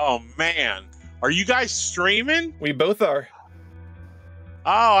 Oh, man. Are you guys streaming? We both are.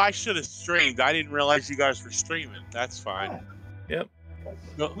 Oh, I should have streamed. I didn't realize you guys were streaming. That's fine. Yep.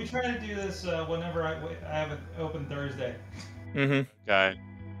 No. We try to do this whenever I have an open Thursday. Mm-hmm. Okay.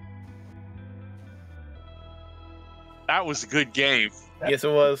 That was a good game. Yes,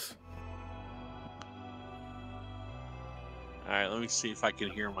 it was. All right, let me see if I can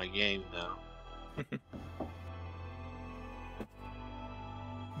hear my game now.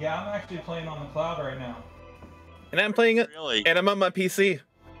 Yeah, I'm actually playing on the cloud right now. And I'm playing it, Really? and I'm on my PC.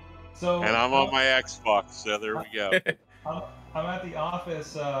 So And I'm on my Xbox, so there we go. I'm at the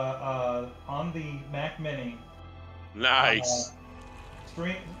office on the Mac Mini. Nice.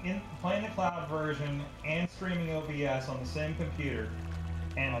 Playing the cloud version and streaming OBS on the same computer.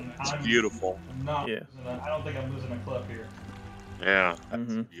 And It's I'm beautiful. not Yeah. I don't think I'm losing a clip here. Yeah, that's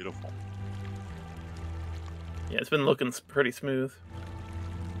Mhm. beautiful. Yeah, it's been looking pretty smooth.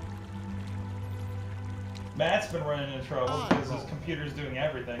 Matt's been running into trouble because his computer's doing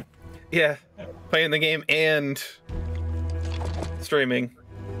everything. Yeah, playing the game and streaming.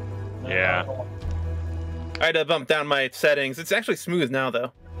 Yeah. I had to bump down my settings. It's actually smooth now,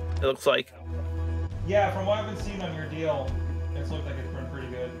 though. It looks like. Yeah, from what I've been seeing on your deal, it's looked like it's been pretty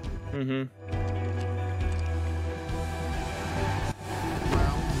good. Mm-hmm.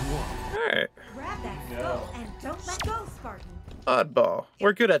 Round one. All right. Grab that Yeah. skull and don't let go, Spartan. Oddball.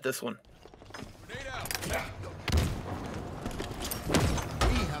 We're good at this one. Grenade out.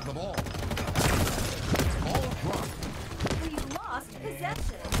 We have the ball. Ball dropped. We've lost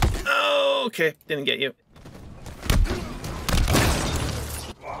possession. Oh, okay. Didn't get you.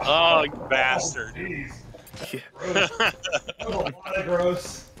 Oh, you bastard. Jeez. Yeah. Gross. That was a lot of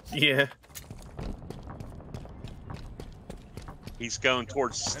gross. Yeah. He's going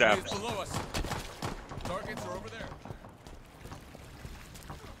towards the Enemies steps. below us. Targets are over there.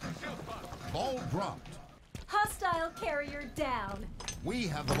 Kill spot. Ball dropped. Hostile carrier down. We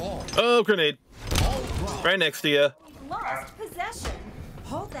have the ball. Oh, grenade. Ball dropped. Right next to you. We've lost possession.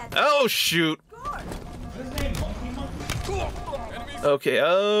 Hold that. Oh, shoot. Score. What's his name? Monkey? Enemies Okay,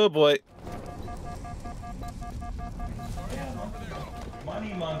 oh boy.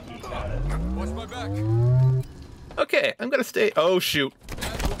 Money monkey. Got it. watch my back. Okay, I'm gonna stay. Oh, shoot.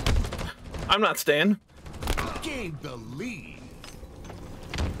 I'm not staying. Gained the lead.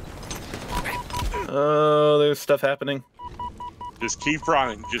 Oh, there's stuff happening. Just keep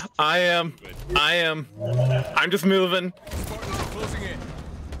running. Just I am. I'm just moving. Spartans are closing in.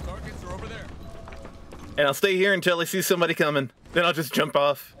 Targets are over there. And I'll stay here until I see somebody coming. Then I'll just jump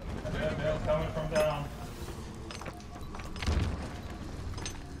off. They're coming from down.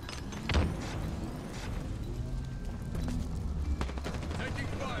 Taking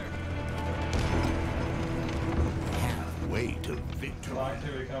fire. Halfway to victory. Line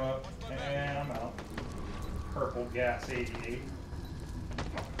 2 to come up. And I'm out. Purple gas 88.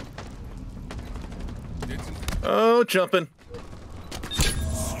 Did some Oh, jumping.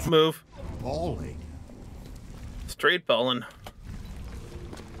 Move. Balling. Straight balling.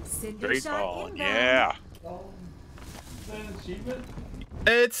 Cinder straight shot ball. inbound. Yeah. Is that an achievement?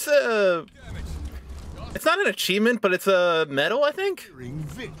 It's damage. it's not an achievement, but it's a medal, I think. Nearing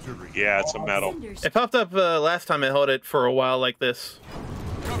victory. Yeah, it's a medal. Cinder It popped up last time I held it for a while like this.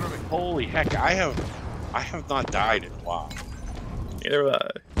 Cover me. Holy heck! I have not died in a while, Neither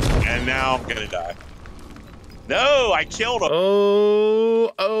have I. and now I'm gonna die. No, I killed him.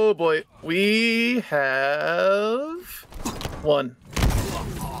 Oh boy. We have one.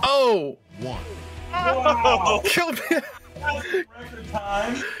 Oh! One. Oh, Killed me! Record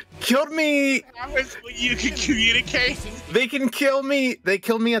time. Killed me! that was when you can communicate. They can kill me! They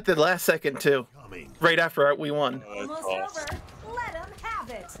killed me at the last second, too. Coming. Right after we won. Almost Oh. over. Let them have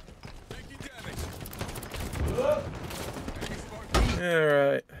it. Taking damage. Enemy Spartans.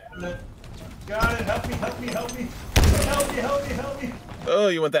 Alright. Got it. Help me, help me, help me. Help me, help me, help me. Oh,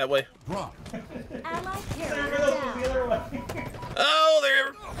 you went that way. Drop. Allied There carrier goes the down. other way. Oh,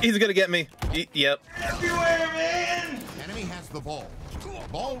 there! He's gonna get me. Yep. Everywhere, man. Enemy has the ball.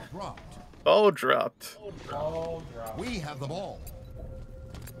 Ball dropped. Ball dropped. Ball drop. We have the ball.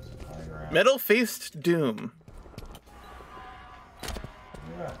 Metal faced doom.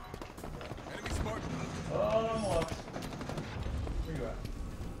 Yeah. Enemy Spartans. On the left. Where you at?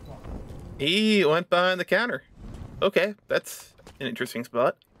 Come on. He went behind the counter. Okay, that's an interesting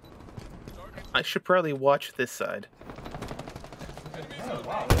spot. I should probably watch this side. Oh,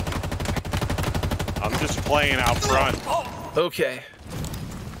 wow. I'm just playing out front. Okay.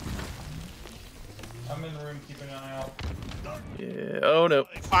 I'm in the room keeping an eye out. Yeah. Oh no.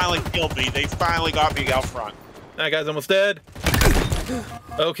 They finally killed me. They finally got me out front. That guy's almost dead.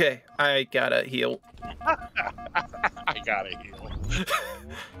 Okay, I gotta heal. I gotta heal.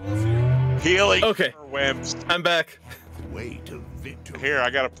 Healing Okay. for wimps. I'm back. Way to victory. Here, I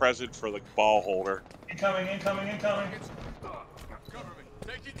got a present for the ball holder. Incoming, incoming, incoming. Cover me.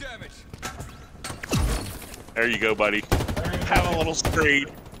 Taking damage. There you go, buddy. Have a little screen.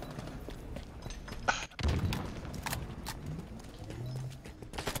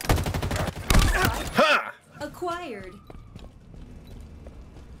 Ha! Acquired.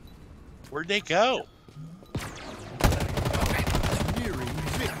 Where'd they go? Nearing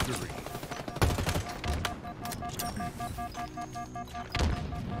victory.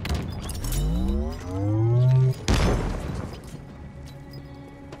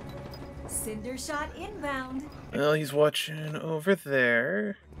 Cinder shot inbound. Well, he's watching over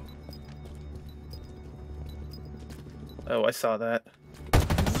there. Oh, I saw that.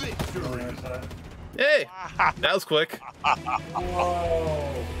 Victory. Hey! That was quick.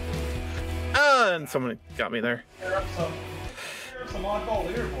 Whoa. And someone got me there. Tear up some oddball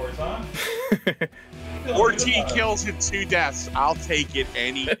leaderboards, huh? Feeling 14 good about it. kills and 2 deaths. I'll take it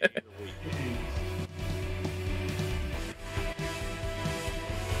any day of the week. Jeez.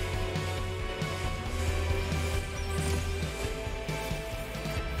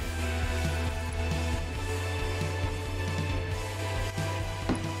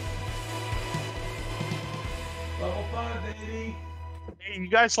 Level 5, baby. Hey, you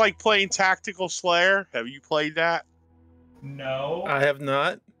guys like playing Tactical Slayer? Have you played that? No. I have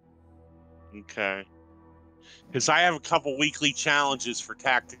not. Okay. Because I have a couple weekly challenges for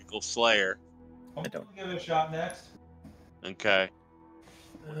Tactical Slayer. I'm don't. gonna give it a shot next. Okay.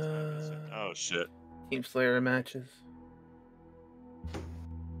 Uh, Oh, shit. Team Slayer matches.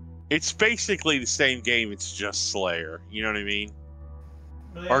 It's basically the same game. It's just Slayer. You know what I mean?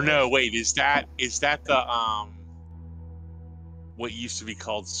 Really Or no, nice. wait. Is that the what used to be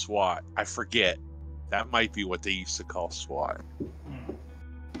called SWAT? I forget. That might be what they used to call SWAT, Hmm.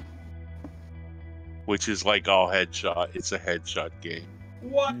 which is like all headshot. It's a headshot game.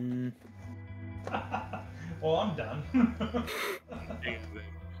 What? Mm, Well, I'm done.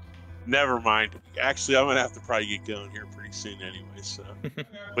 Never mind. Actually, I'm gonna have to probably get going here pretty soon anyway. So,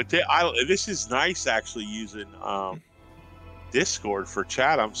 but this is nice actually using Discord for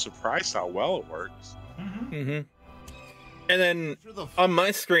chat. I'm surprised how well it works. and then on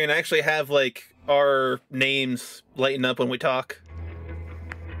my screen, I actually have like our names lighting up when we talk.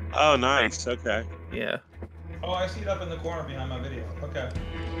 Oh, nice. Okay. Yeah. Oh, I see it up in the corner behind my video. Okay.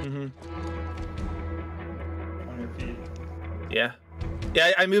 On your feed. Yeah.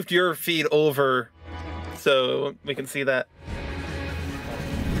 Yeah, I moved your feed over so we can see that.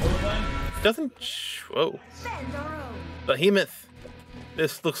 Doesn't. Whoa. Defend our own. Behemoth.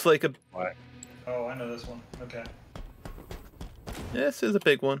 This looks like a. What? Oh, I know this one. Okay. This is a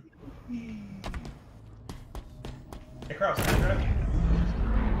big one. Hey, Kraus, can I drive?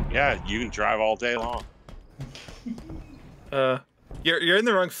 Yeah, you can drive all day long. You're in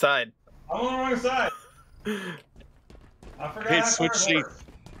the wrong side. I'm on the wrong side. I forgot. Hey, how switch cars seats. work.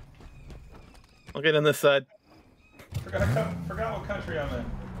 I'll get on this side. Forgot what country I'm in.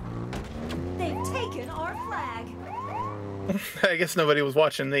 They've taken our flag. I guess nobody was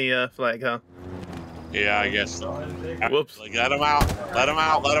watching the flag, huh? Yeah, I guess so. Whoops. Like, let him out. Let him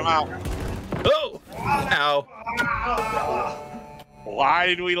out. Let him out. Oh! Ow. Why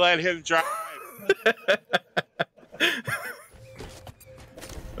did we let him drive?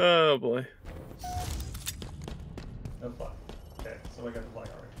 Oh boy. No flag. Okay, so I got the flag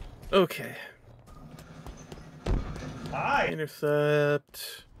already. Okay. Hi!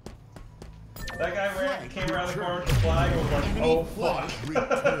 Intercept. That guy came around the corner with the flag and was like, oh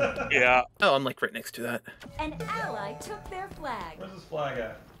fuck. Yeah. Oh, I'm like right next to that. An ally took their flag. Where's this flag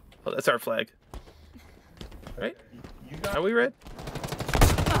at? Oh, that's our flag. Right? You got Are we red?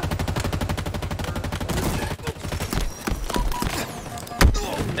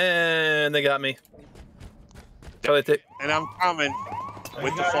 And they got me. Oh, they take. And I'm coming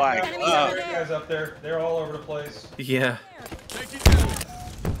with the You flag. got guys up there. They're all over the place. Yeah. Take it down.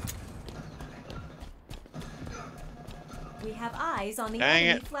 We have eyes on the Dang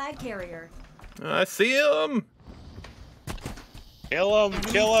enemy it. flag carrier. I see him. Kill him.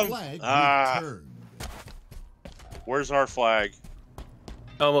 Kill him. Flag Ah, returned. where's our flag?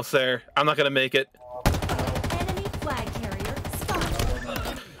 Almost there. I'm not gonna make it. Enemy flag carrier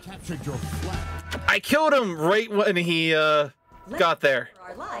spotted. Captured your flag. I killed him right when he got there.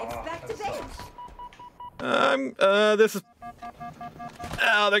 Our lives back to base. This is.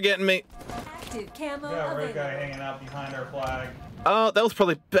 Oh, they're getting me. Active camo We got a red guy available. hanging out behind our flag. Oh, that was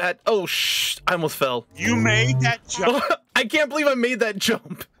probably bad. Oh, shh. I almost fell. You made that jump. I can't believe I made that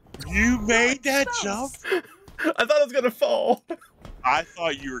jump. You made that jump. I thought I was gonna fall. I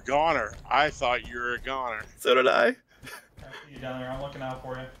thought you were a goner. I thought you were a goner. So did I. I see you down there. I'm looking out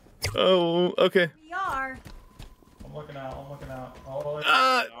for you. Oh, okay. We are. I'm looking out. I'm looking out.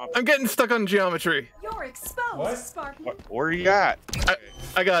 Oh, I'm getting stuck on geometry. You're exposed, What? Spartan. Where are you at?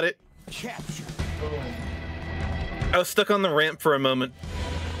 I got it. Captured. boom. I was stuck on the ramp for a moment.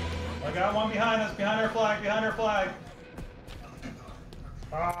 I got one behind us. Behind our flag. Behind our flag.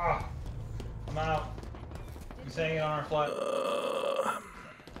 Ah. I'm out. He's hanging on our flag.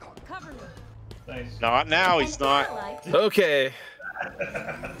 Cover me. Thanks. Not now. He's An not. ally Okay.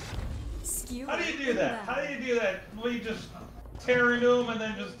 skewer How do you do that? inbound. How do you do that? Well, you just tear into him and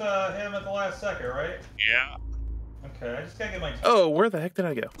then just hit him at the last second, right? Yeah. Okay, I just gotta get my. Oh, where the heck did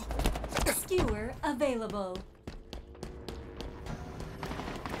I go? Skewer available.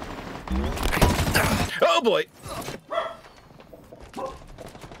 Oh boy.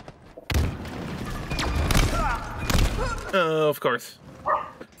 Oh, of course.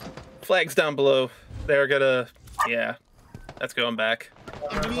 Flags down below. They're gonna. Yeah. That's going back.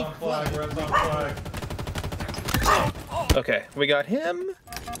 Red's on flag. Red's on flag. Okay, we got him.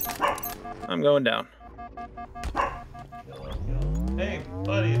 I'm going down. Kill him, kill him. Hey,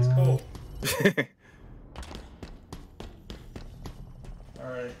 buddy, it's cool. All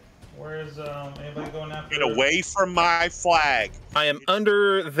right. Where's anybody going after? Get away from my flag. I am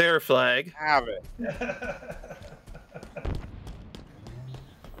under their flag. Have it. Let's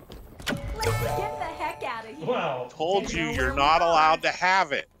get the heck out of here. Wow. Told you you're not allowed to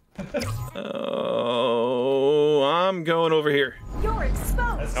have it. Oh, I'm going over here. You're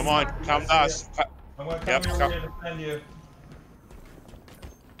exposed. Come on, come to us. I'm gonna come Yep, your come. way to defend you.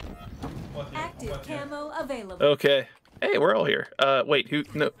 I'm Active with you. camo available. Okay. Hey, we're all here. Wait, who?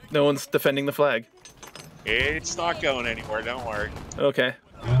 No one's defending the flag. It's not going anywhere. Don't worry. Okay.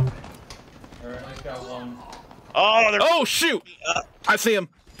 Alright, I just got one. Oh, they're Oh shoot! I see him.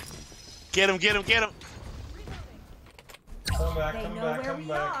 get him, get him, get him. Come back, They come know back, where come we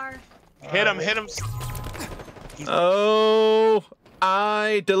back. are. Hit him, hit him. Oh,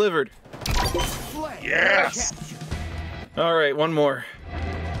 I delivered. Yes. All right, one more.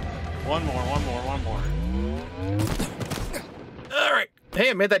 One more, one more, one more. All right. Hey,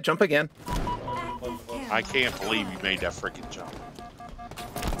 I made that jump again. Active camo. I can't believe you made that freaking jump.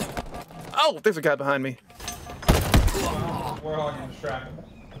 Oh, there's a guy behind me. We're all getting distracted.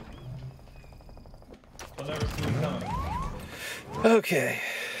 They'll never see me coming. Okay.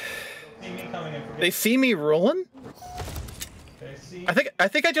 See me coming and forget. They see me rolling. They see. I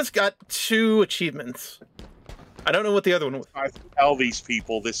think I just got 2 achievements. I don't know what the other one was. I tell these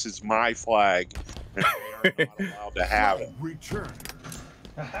people this is my flag, and they are not allowed to have it. Return.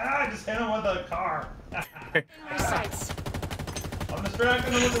 I just hit him with a car. Sights. I'm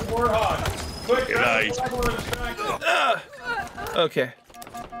distracting him with a warthog. Quick, grab the Nice. flag, we're distracted. Okay.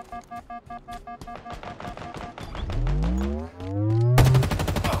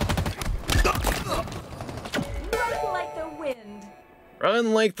 Run like the wind.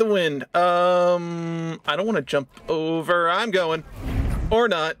 Run like the wind. I don't want to jump over. I'm going. Or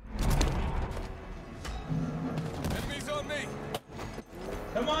not. Enemies on me.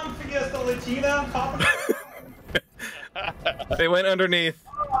 Come on, Fiesta Latina. Pop They went underneath.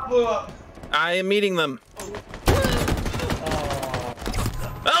 blew up. I am meeting them.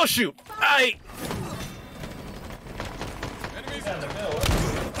 Oh shoot! Enemies Yeah, in the middle.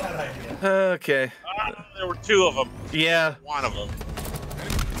 What's that idea? Okay. There were 2 of them. Yeah. One of them.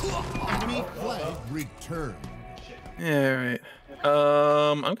 Enemy flag returned. All right.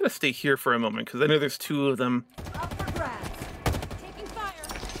 I'm gonna stay here for a moment because I know there's 2 of them. Up for grabs. Taking fire.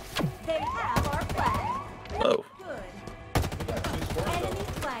 They have our flag. Oh. Good. Enemy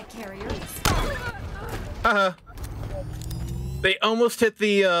flag carrier spotted. Haha. They almost hit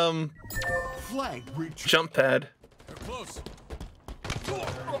the Flag returned. jump pad. They're close.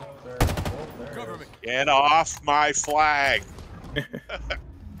 Cover me. Get off my flag.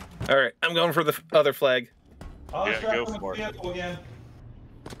 All right, I'm going for the other flag. I'll Yeah, distract go him with for the it. vehicle again.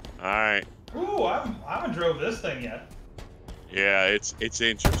 All right. Ooh, I haven't drove this thing yet. Yeah, it's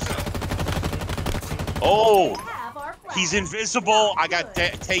interesting. Oh, Have our flag. he's invisible. I got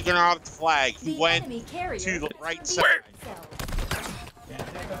taken out of the flag. He The went enemy carrier to the has right revealed side. themselves. Can't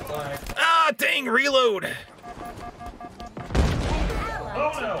take the flag. Ah, dang! Reload. An ally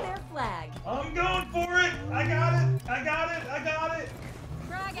Oh, took no. their flag. I'm going for it. I got it. I got it. I got it.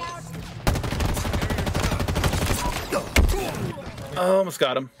 Frag out. Oh, almost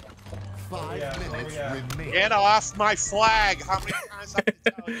got him. 5 Yeah, minutes yeah. remain. Get off my flag. How many times I have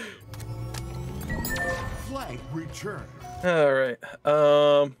to tell you? Flag returned. All right.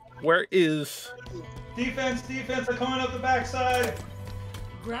 Where is Defense, defense. They're coming up the backside.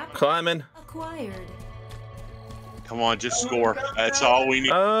 Grab climbing? acquired. Come on, just score. That's all we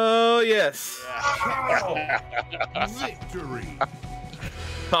need. Oh yes. Oh, Victory.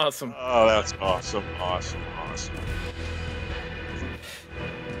 Awesome. Oh, that's awesome, awesome, awesome.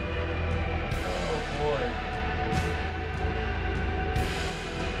 boy.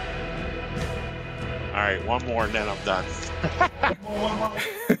 All right, one more and then I'm done. One more.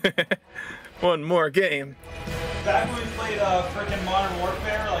 One more game. Back when we played freaking Modern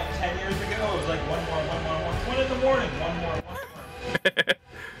Warfare like 10 years ago, it was like one more. 1 in the morning, one more.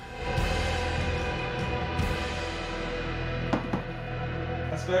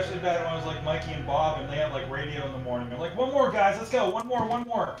 Especially bad when it was like Mikey and Bob and they had like radio in the morning. They're like, 1 more guys, let's go, 1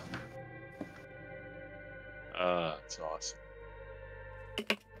 more. It's awesome.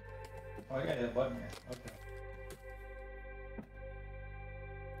 Oh, I got that button here. Okay.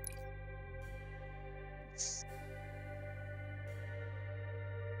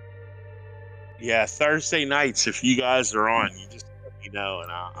 Yeah, Thursday nights. If you guys are on, you just let me know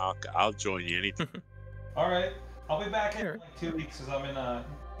and I'll join you anytime. All right, I'll be back in like 2 weeks because I'm in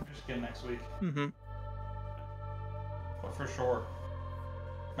Michigan next week. Mm-hmm. But for sure,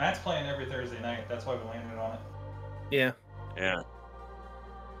 Matt's playing every Thursday night. That's why we landed on it. Yeah. Yeah.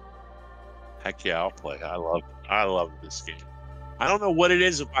 Heck yeah, I'll play. I love this game. I don't know what it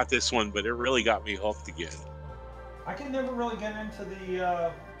is about this one, but it really got me hooked again. I can never really get into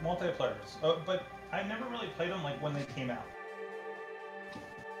the multiplayers, but I never really played them like when they came out.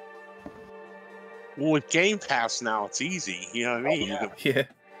 Well, with Game Pass now, it's easy. You know what I mean? yeah. You can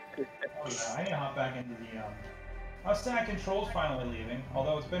Yeah. Oh yeah, I need to hop back into the Outside Control's finally leaving,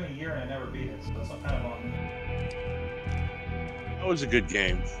 although it's been a year and I never beat it, so that's kind of on me. It was a good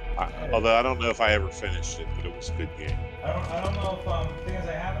game. Although I don't know if I ever finished it, but it was a good game. I don't know if thing is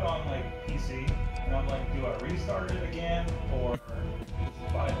I have it on like PC, and I'm like, do I restart it again or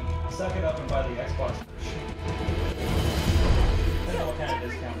suck it up and buy the Xbox version? I don't know what kind of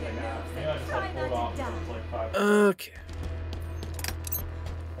discount they got. Maybe I just like hold off until it's like $5. Okay.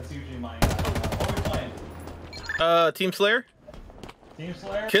 That's usually my. What are we playing? Team Slayer? Team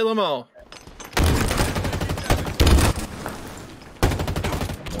Slayer? Kill them all.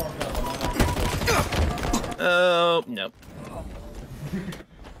 Oh, no.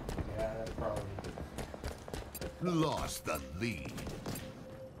 Yeah, that's probably. Lost the lead.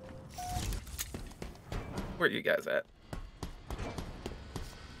 Where are you guys at?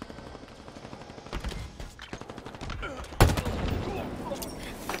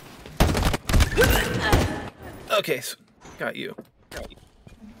 Okay, so got you.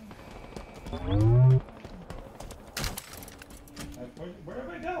 Where did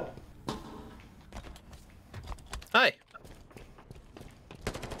I go? Hi.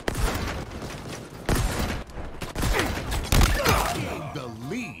 Gained the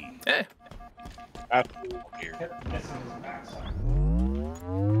lead. Hey. Here. Kept missing his backside.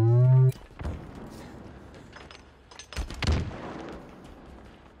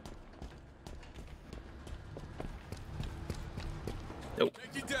 Nope.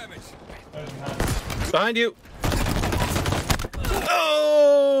 Taking damage. Behind you.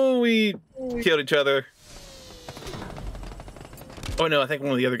 Oh, we killed each other. Oh no, I think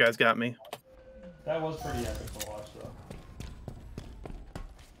one of the other guys got me. That was pretty epic to watch, though.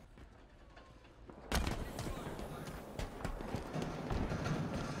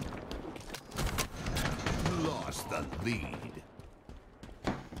 Lost the lead.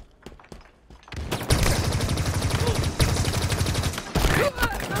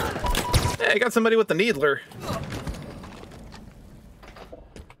 Hey, I got somebody with the needler.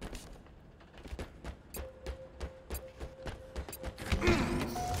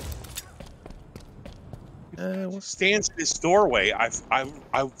 Stands in his doorway.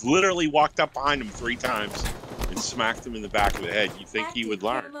 I've literally walked up behind him 3 times and smacked him in the back of the head. You think he would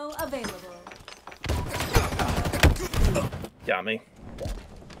learn? Ammo available. Got me.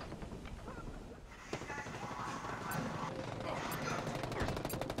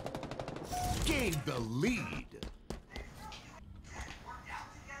 Gained the lead.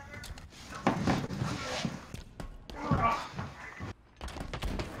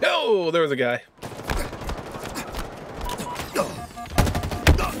 Oh, there was a guy.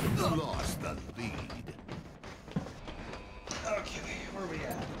 Lost the lead. Okay, where are we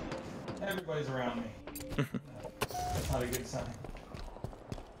at? Everybody's around me. That's not a good sign.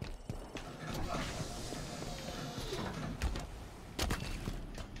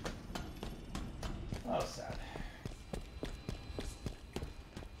 Oh, sad.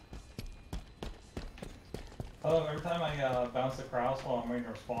 Oh, every time I bounce the Kraus while I'm waiting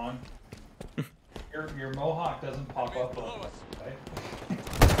to respawn, your Mohawk doesn't pop up. Right?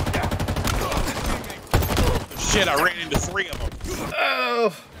 Shit, I ran into 3 of them.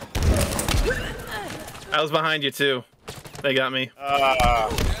 Oh. I was behind you too. They got me. Oh,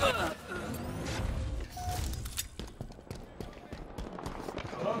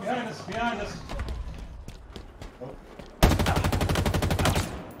 behind us, behind us. Oh.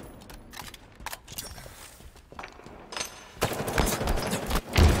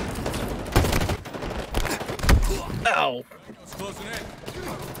 Ow. It's closing in.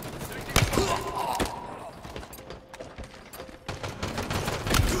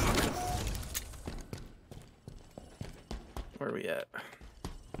 Where are we at?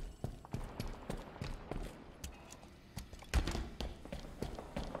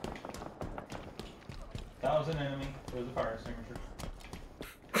 That was an enemy. It was a fire extinguisher.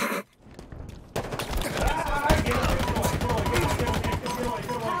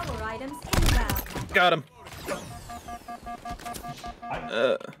 Power items inbound. Got him.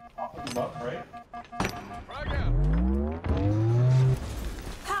 Right? Frag out.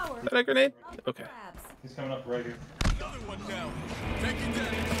 Power. Is that a grenade? Okay. Grabs. He's coming up right here. Another one down. Taking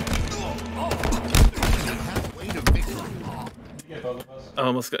damage. Halfway to victory. You get both of us.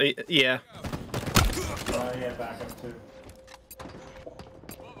 Almost got. Yeah. Yeah, back up too.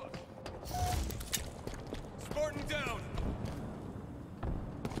 Spartan down.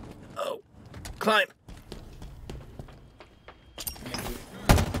 Oh. Climb.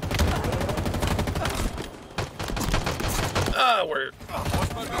 Ah, we're.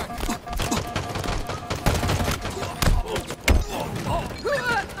 Watch my back.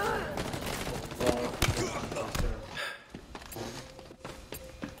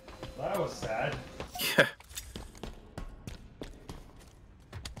 That was sad. Yeah.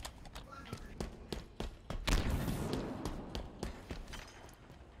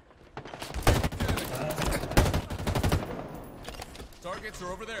 Targets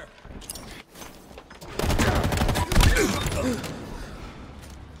are over there.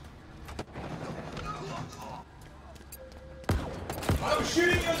 I was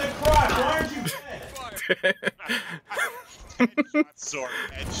shooting you in the crotch. Why aren't you dead? Headshots, Sorg.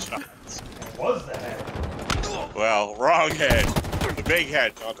 Headshots. What was that? Well, wrong head. The big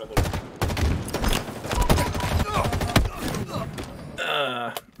head, not the little.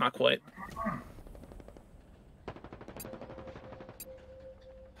 Not quite.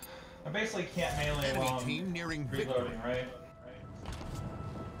 I basically can't melee while Enemy team I'm nearing victory. reloading, right?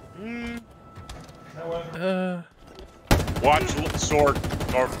 Is that what? Watch Sorg,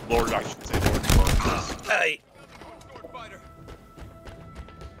 or Lord, I should say Lord. Hey. Sword fighter.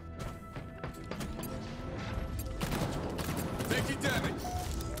 Taking damage.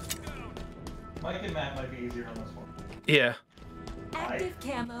 Mike and Matt might be easier on this one. Yeah. Active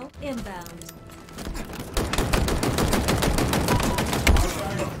camo inbound.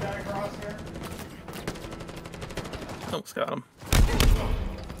 Almost got him.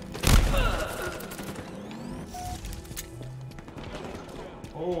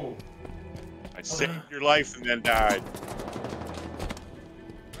 Oh. I saved your life and then died.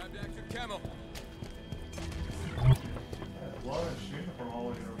 Grab the active camo. A lot of shooting from all the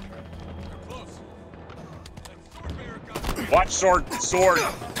way over there. Close. That sword bearer got Watch Sorg.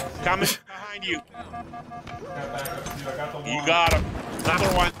 Coming behind you. Got back up, dude. I got the one. You got him.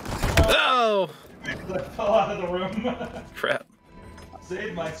 Another one. Oh! I fell out of the room. Crap. Saved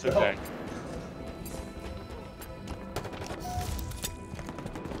It's myself. okay.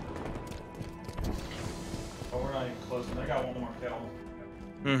 Oh, we're not even close. I got one more kill.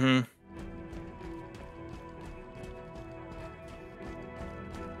 Mm-hmm.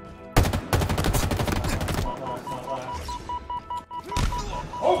 Not last.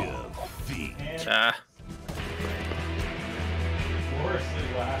 Oh! And Ah. gloriously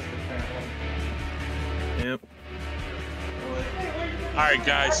last, apparently. Yep. All right,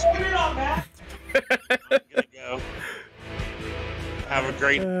 guys. You're not, Matt. I'm gonna go. Have a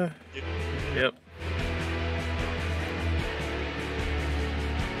great. Yep.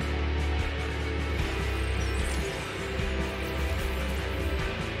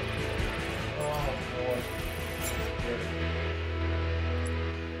 Oh, boy.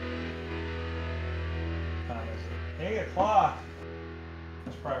 8 o'clock.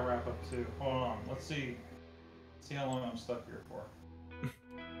 Let's probably wrap up too. Hold on. Let's see. See how long I'm stuck here for.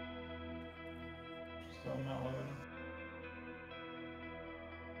 Still not loading.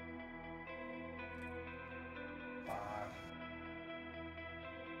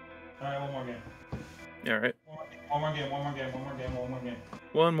 Alright, one more game. All right. One more game, one more game, one more game, one more game.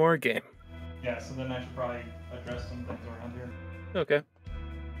 One more game. Yeah, so then I should probably address some things around here. Okay.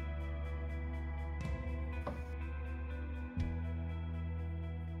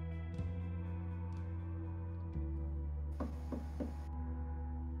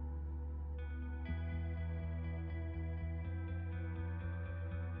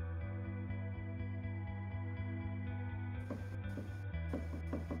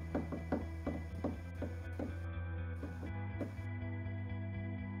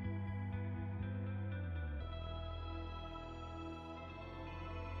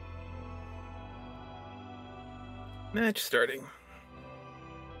 Match starting.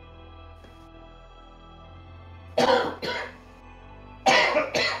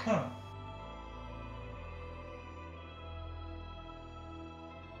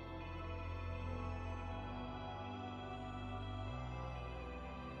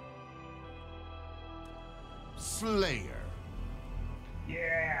 Slayer.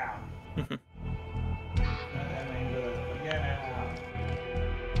 Yeah! That ain't good, but yeah!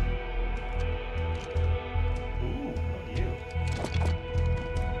 Ooh, look at you.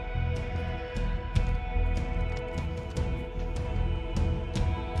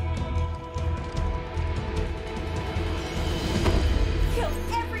 Kill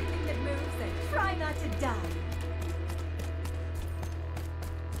everything that moves and try not to die.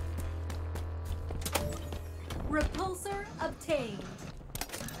 Repulsor obtained.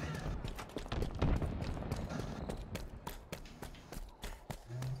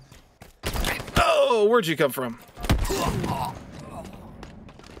 Oh, where'd you come from?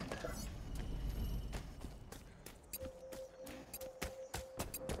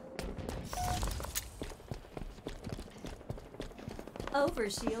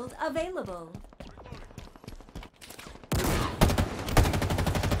 Overshield available.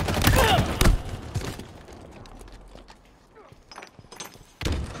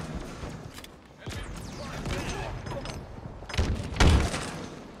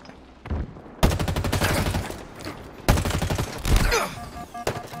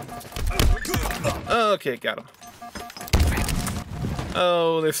 Okay, got him.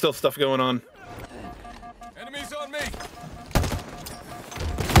 Oh, there's still stuff going on. Enemies on me.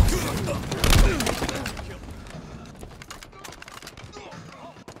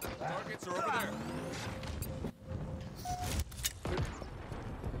 Targets are over there.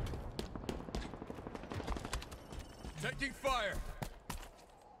 Taking fire.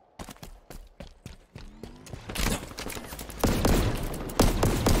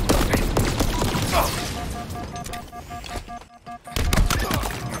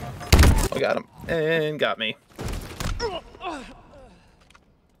 I got him. And got me.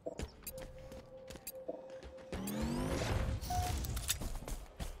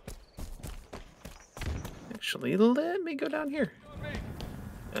 Actually, let me go down here.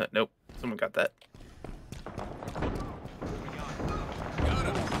 Nope. Someone got that. Got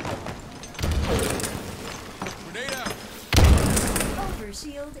him. Grenade out.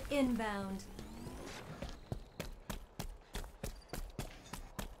 Overshield inbound.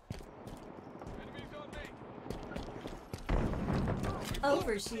 Enemies on me.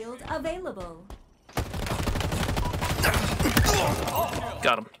 Overshield available.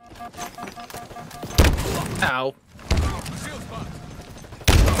 Got him. Ow. Shield spot.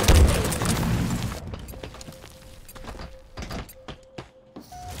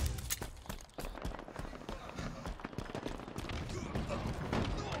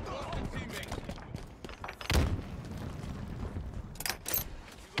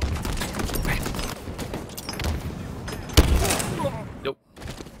 Nope.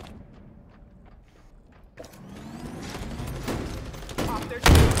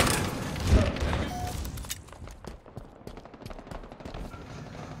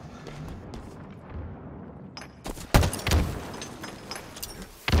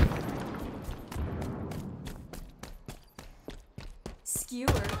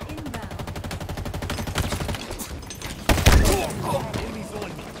 Skewer inbound.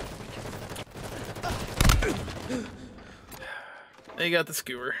 I got the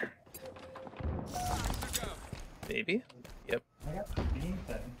skewer. Maybe. Yep. I got the beam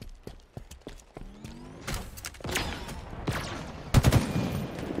thing.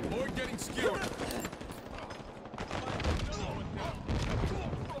 Board getting skewered.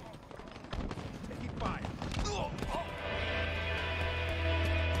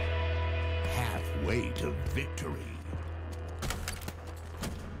 Halfway to victory.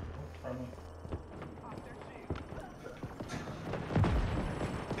 Probably.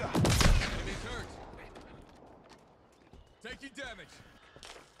 Enemies hurt. Taking damage.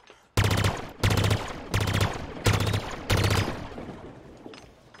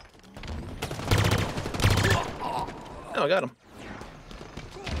 Oh, I got him.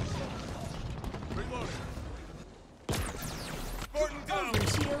 Reloading. Spartan down.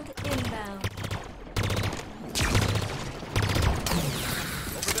 Overshield inbound.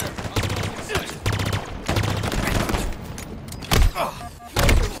 Over there. Hostiles in sight.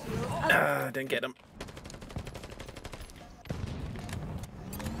 Didn't get him.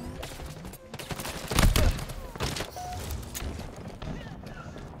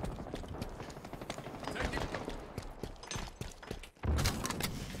 Taking.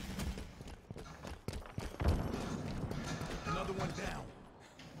 Another one down.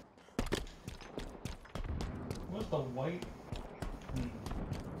 What's the white?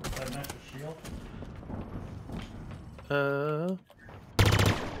 That match the shield?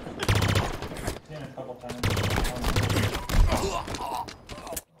 Seen it a couple times.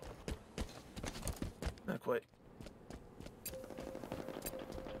 Not quite.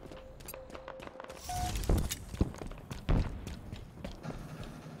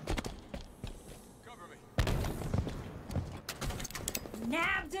 Cover me.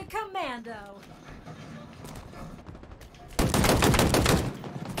 Nabbed a commando.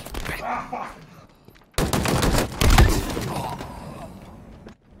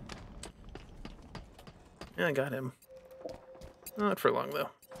 Yeah, I got him. Not for long, though.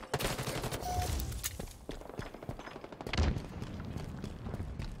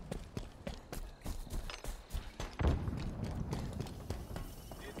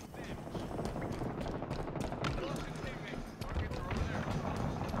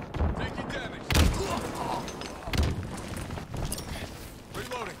 Taking damage.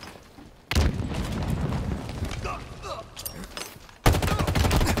 Reloading.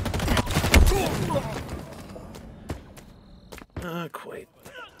 Not quite.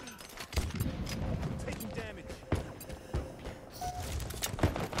 Taking damage.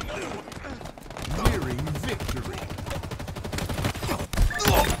 Nearing victory.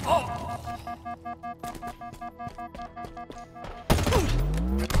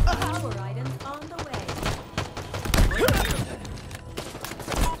 Power items on the way.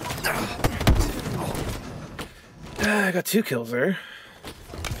 I got 2 kills there.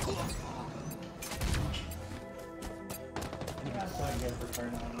 That's what I get for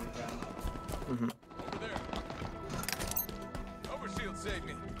turning on the gun. Mm-hmm. Over there. Overshield saved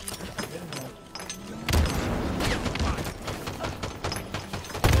me. Over there.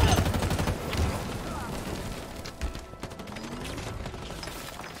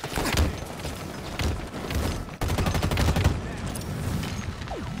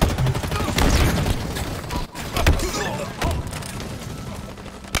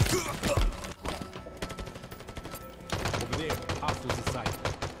 Hostiles in sight.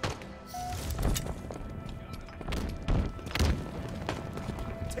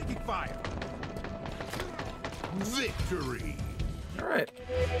 Taking fire. Victory. All right.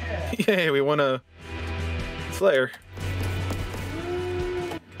 Yay, we won a Slayer.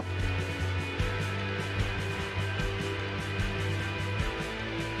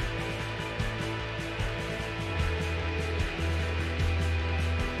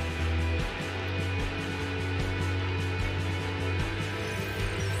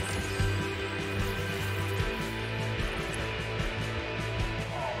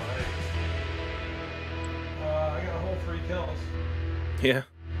 I got a whole 3 kills Yeah.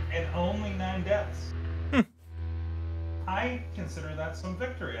 and only 9 deaths. Hmm. I consider that some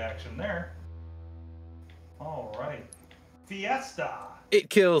victory action there. All right, Fiesta. 8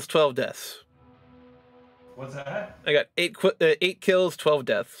 kills, 12 deaths. What's that? I got 8 kills, 12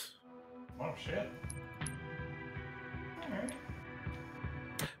 deaths. Oh shit. All right.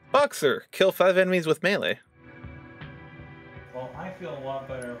 Boxer, kill 5 enemies with melee. Well, I feel a lot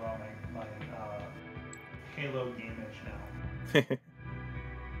better about my Halo gamage now.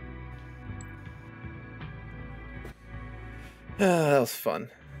 That was fun. Is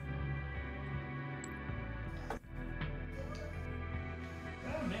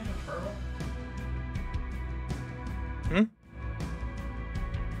that a name of turtle? Hmm?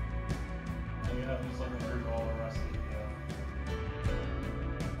 I mean, I'm just looking through all the rest of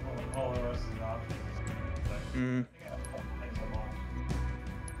the all the rest of the options. But Mm. I think I have a couple things unlocked.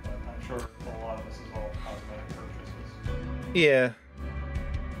 But I'm sure a lot of this is all cosmetic purchases. Yeah.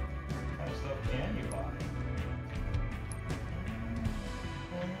 What kind of stuff can you buy?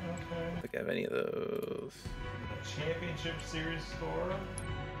 Okay. I don't think I have any of those. The Championship Series score.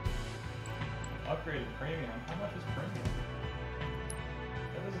 Upgraded premium. How much is premium?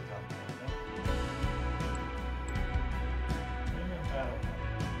 That is a tough one. Huh? Premium battle.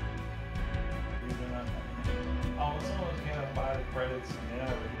 Usually not that. Oh, it's almost gonna buy the credits and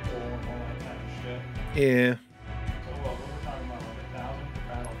yeah, pull and all that kind of shit. Yeah. So what we're talking about, like 1,000 for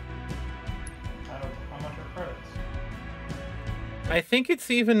battle. How much are credits? I think it's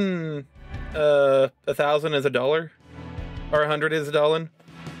even 1,000 is $1, or 100 is $1.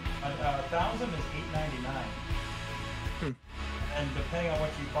 1,000 is $8.99. Hmm. And depending on what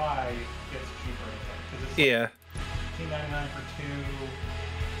you buy, it gets cheaper. Because it's Yeah. $18.99 for 2,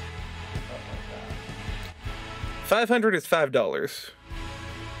 stuff like that. 500 is $5. I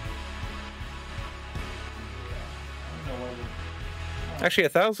don't know whether. Actually,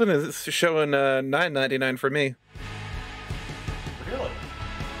 1,000 is showing $9.99 for me. Really?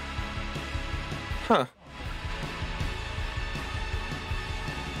 Huh.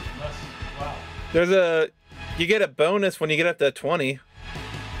 Unless, wow. You get a bonus when you get up to 20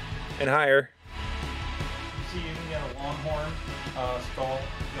 and higher. You see, you can get a Longhorn skull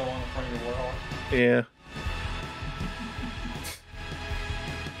go on the front of your Warhawk. Yeah.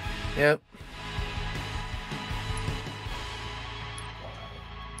 Yep.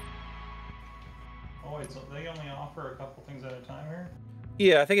 Oh wait, so they only offer a couple things at a time here?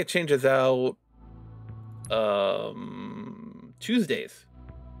 Yeah, I think it changes out Tuesdays.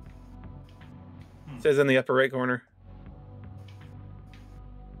 It says in the upper right corner.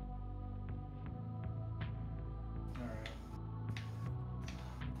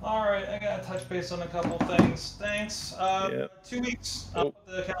 Alright, I gotta touch base on a couple things. Thanks. Yep. 2 weeks. I'll put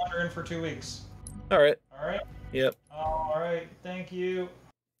the calendar in for 2 weeks. Alright. Alright? Yep. Alright, thank you.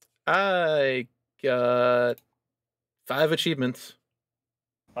 I got 5 achievements.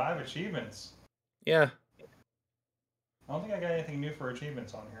 5 achievements. Yeah. I don't think I got anything new for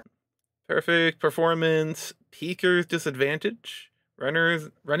achievements on here. Perfect performance, peaker's disadvantage,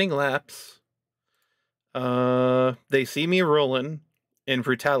 running laps. They see me rolling, and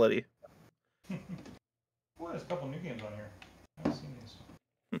brutality. Boy, there's a couple new games on here. I haven't seen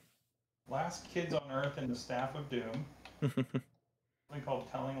these. Last Kids on Earth and the Staff of Doom. Something called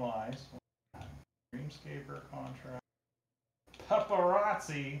Telling Lies. Dreamscaper Contract.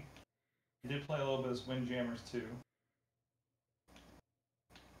 Paparazzi. You did play a little bit of Windjammers too.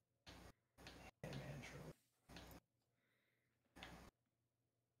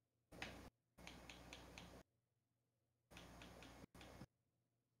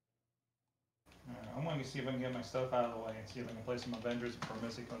 me see if I can get my stuff out of the way and see if I can play some Avengers before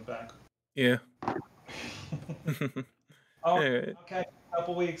Missy comes back. Yeah. Oh, Alright. okay.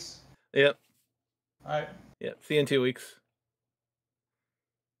 Couple weeks. Yep. All right. Yep. See you in 2 weeks.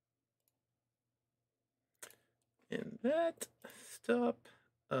 And that stop.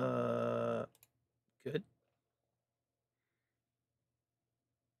 Good.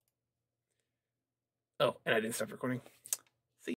 Oh, and I didn't stop recording.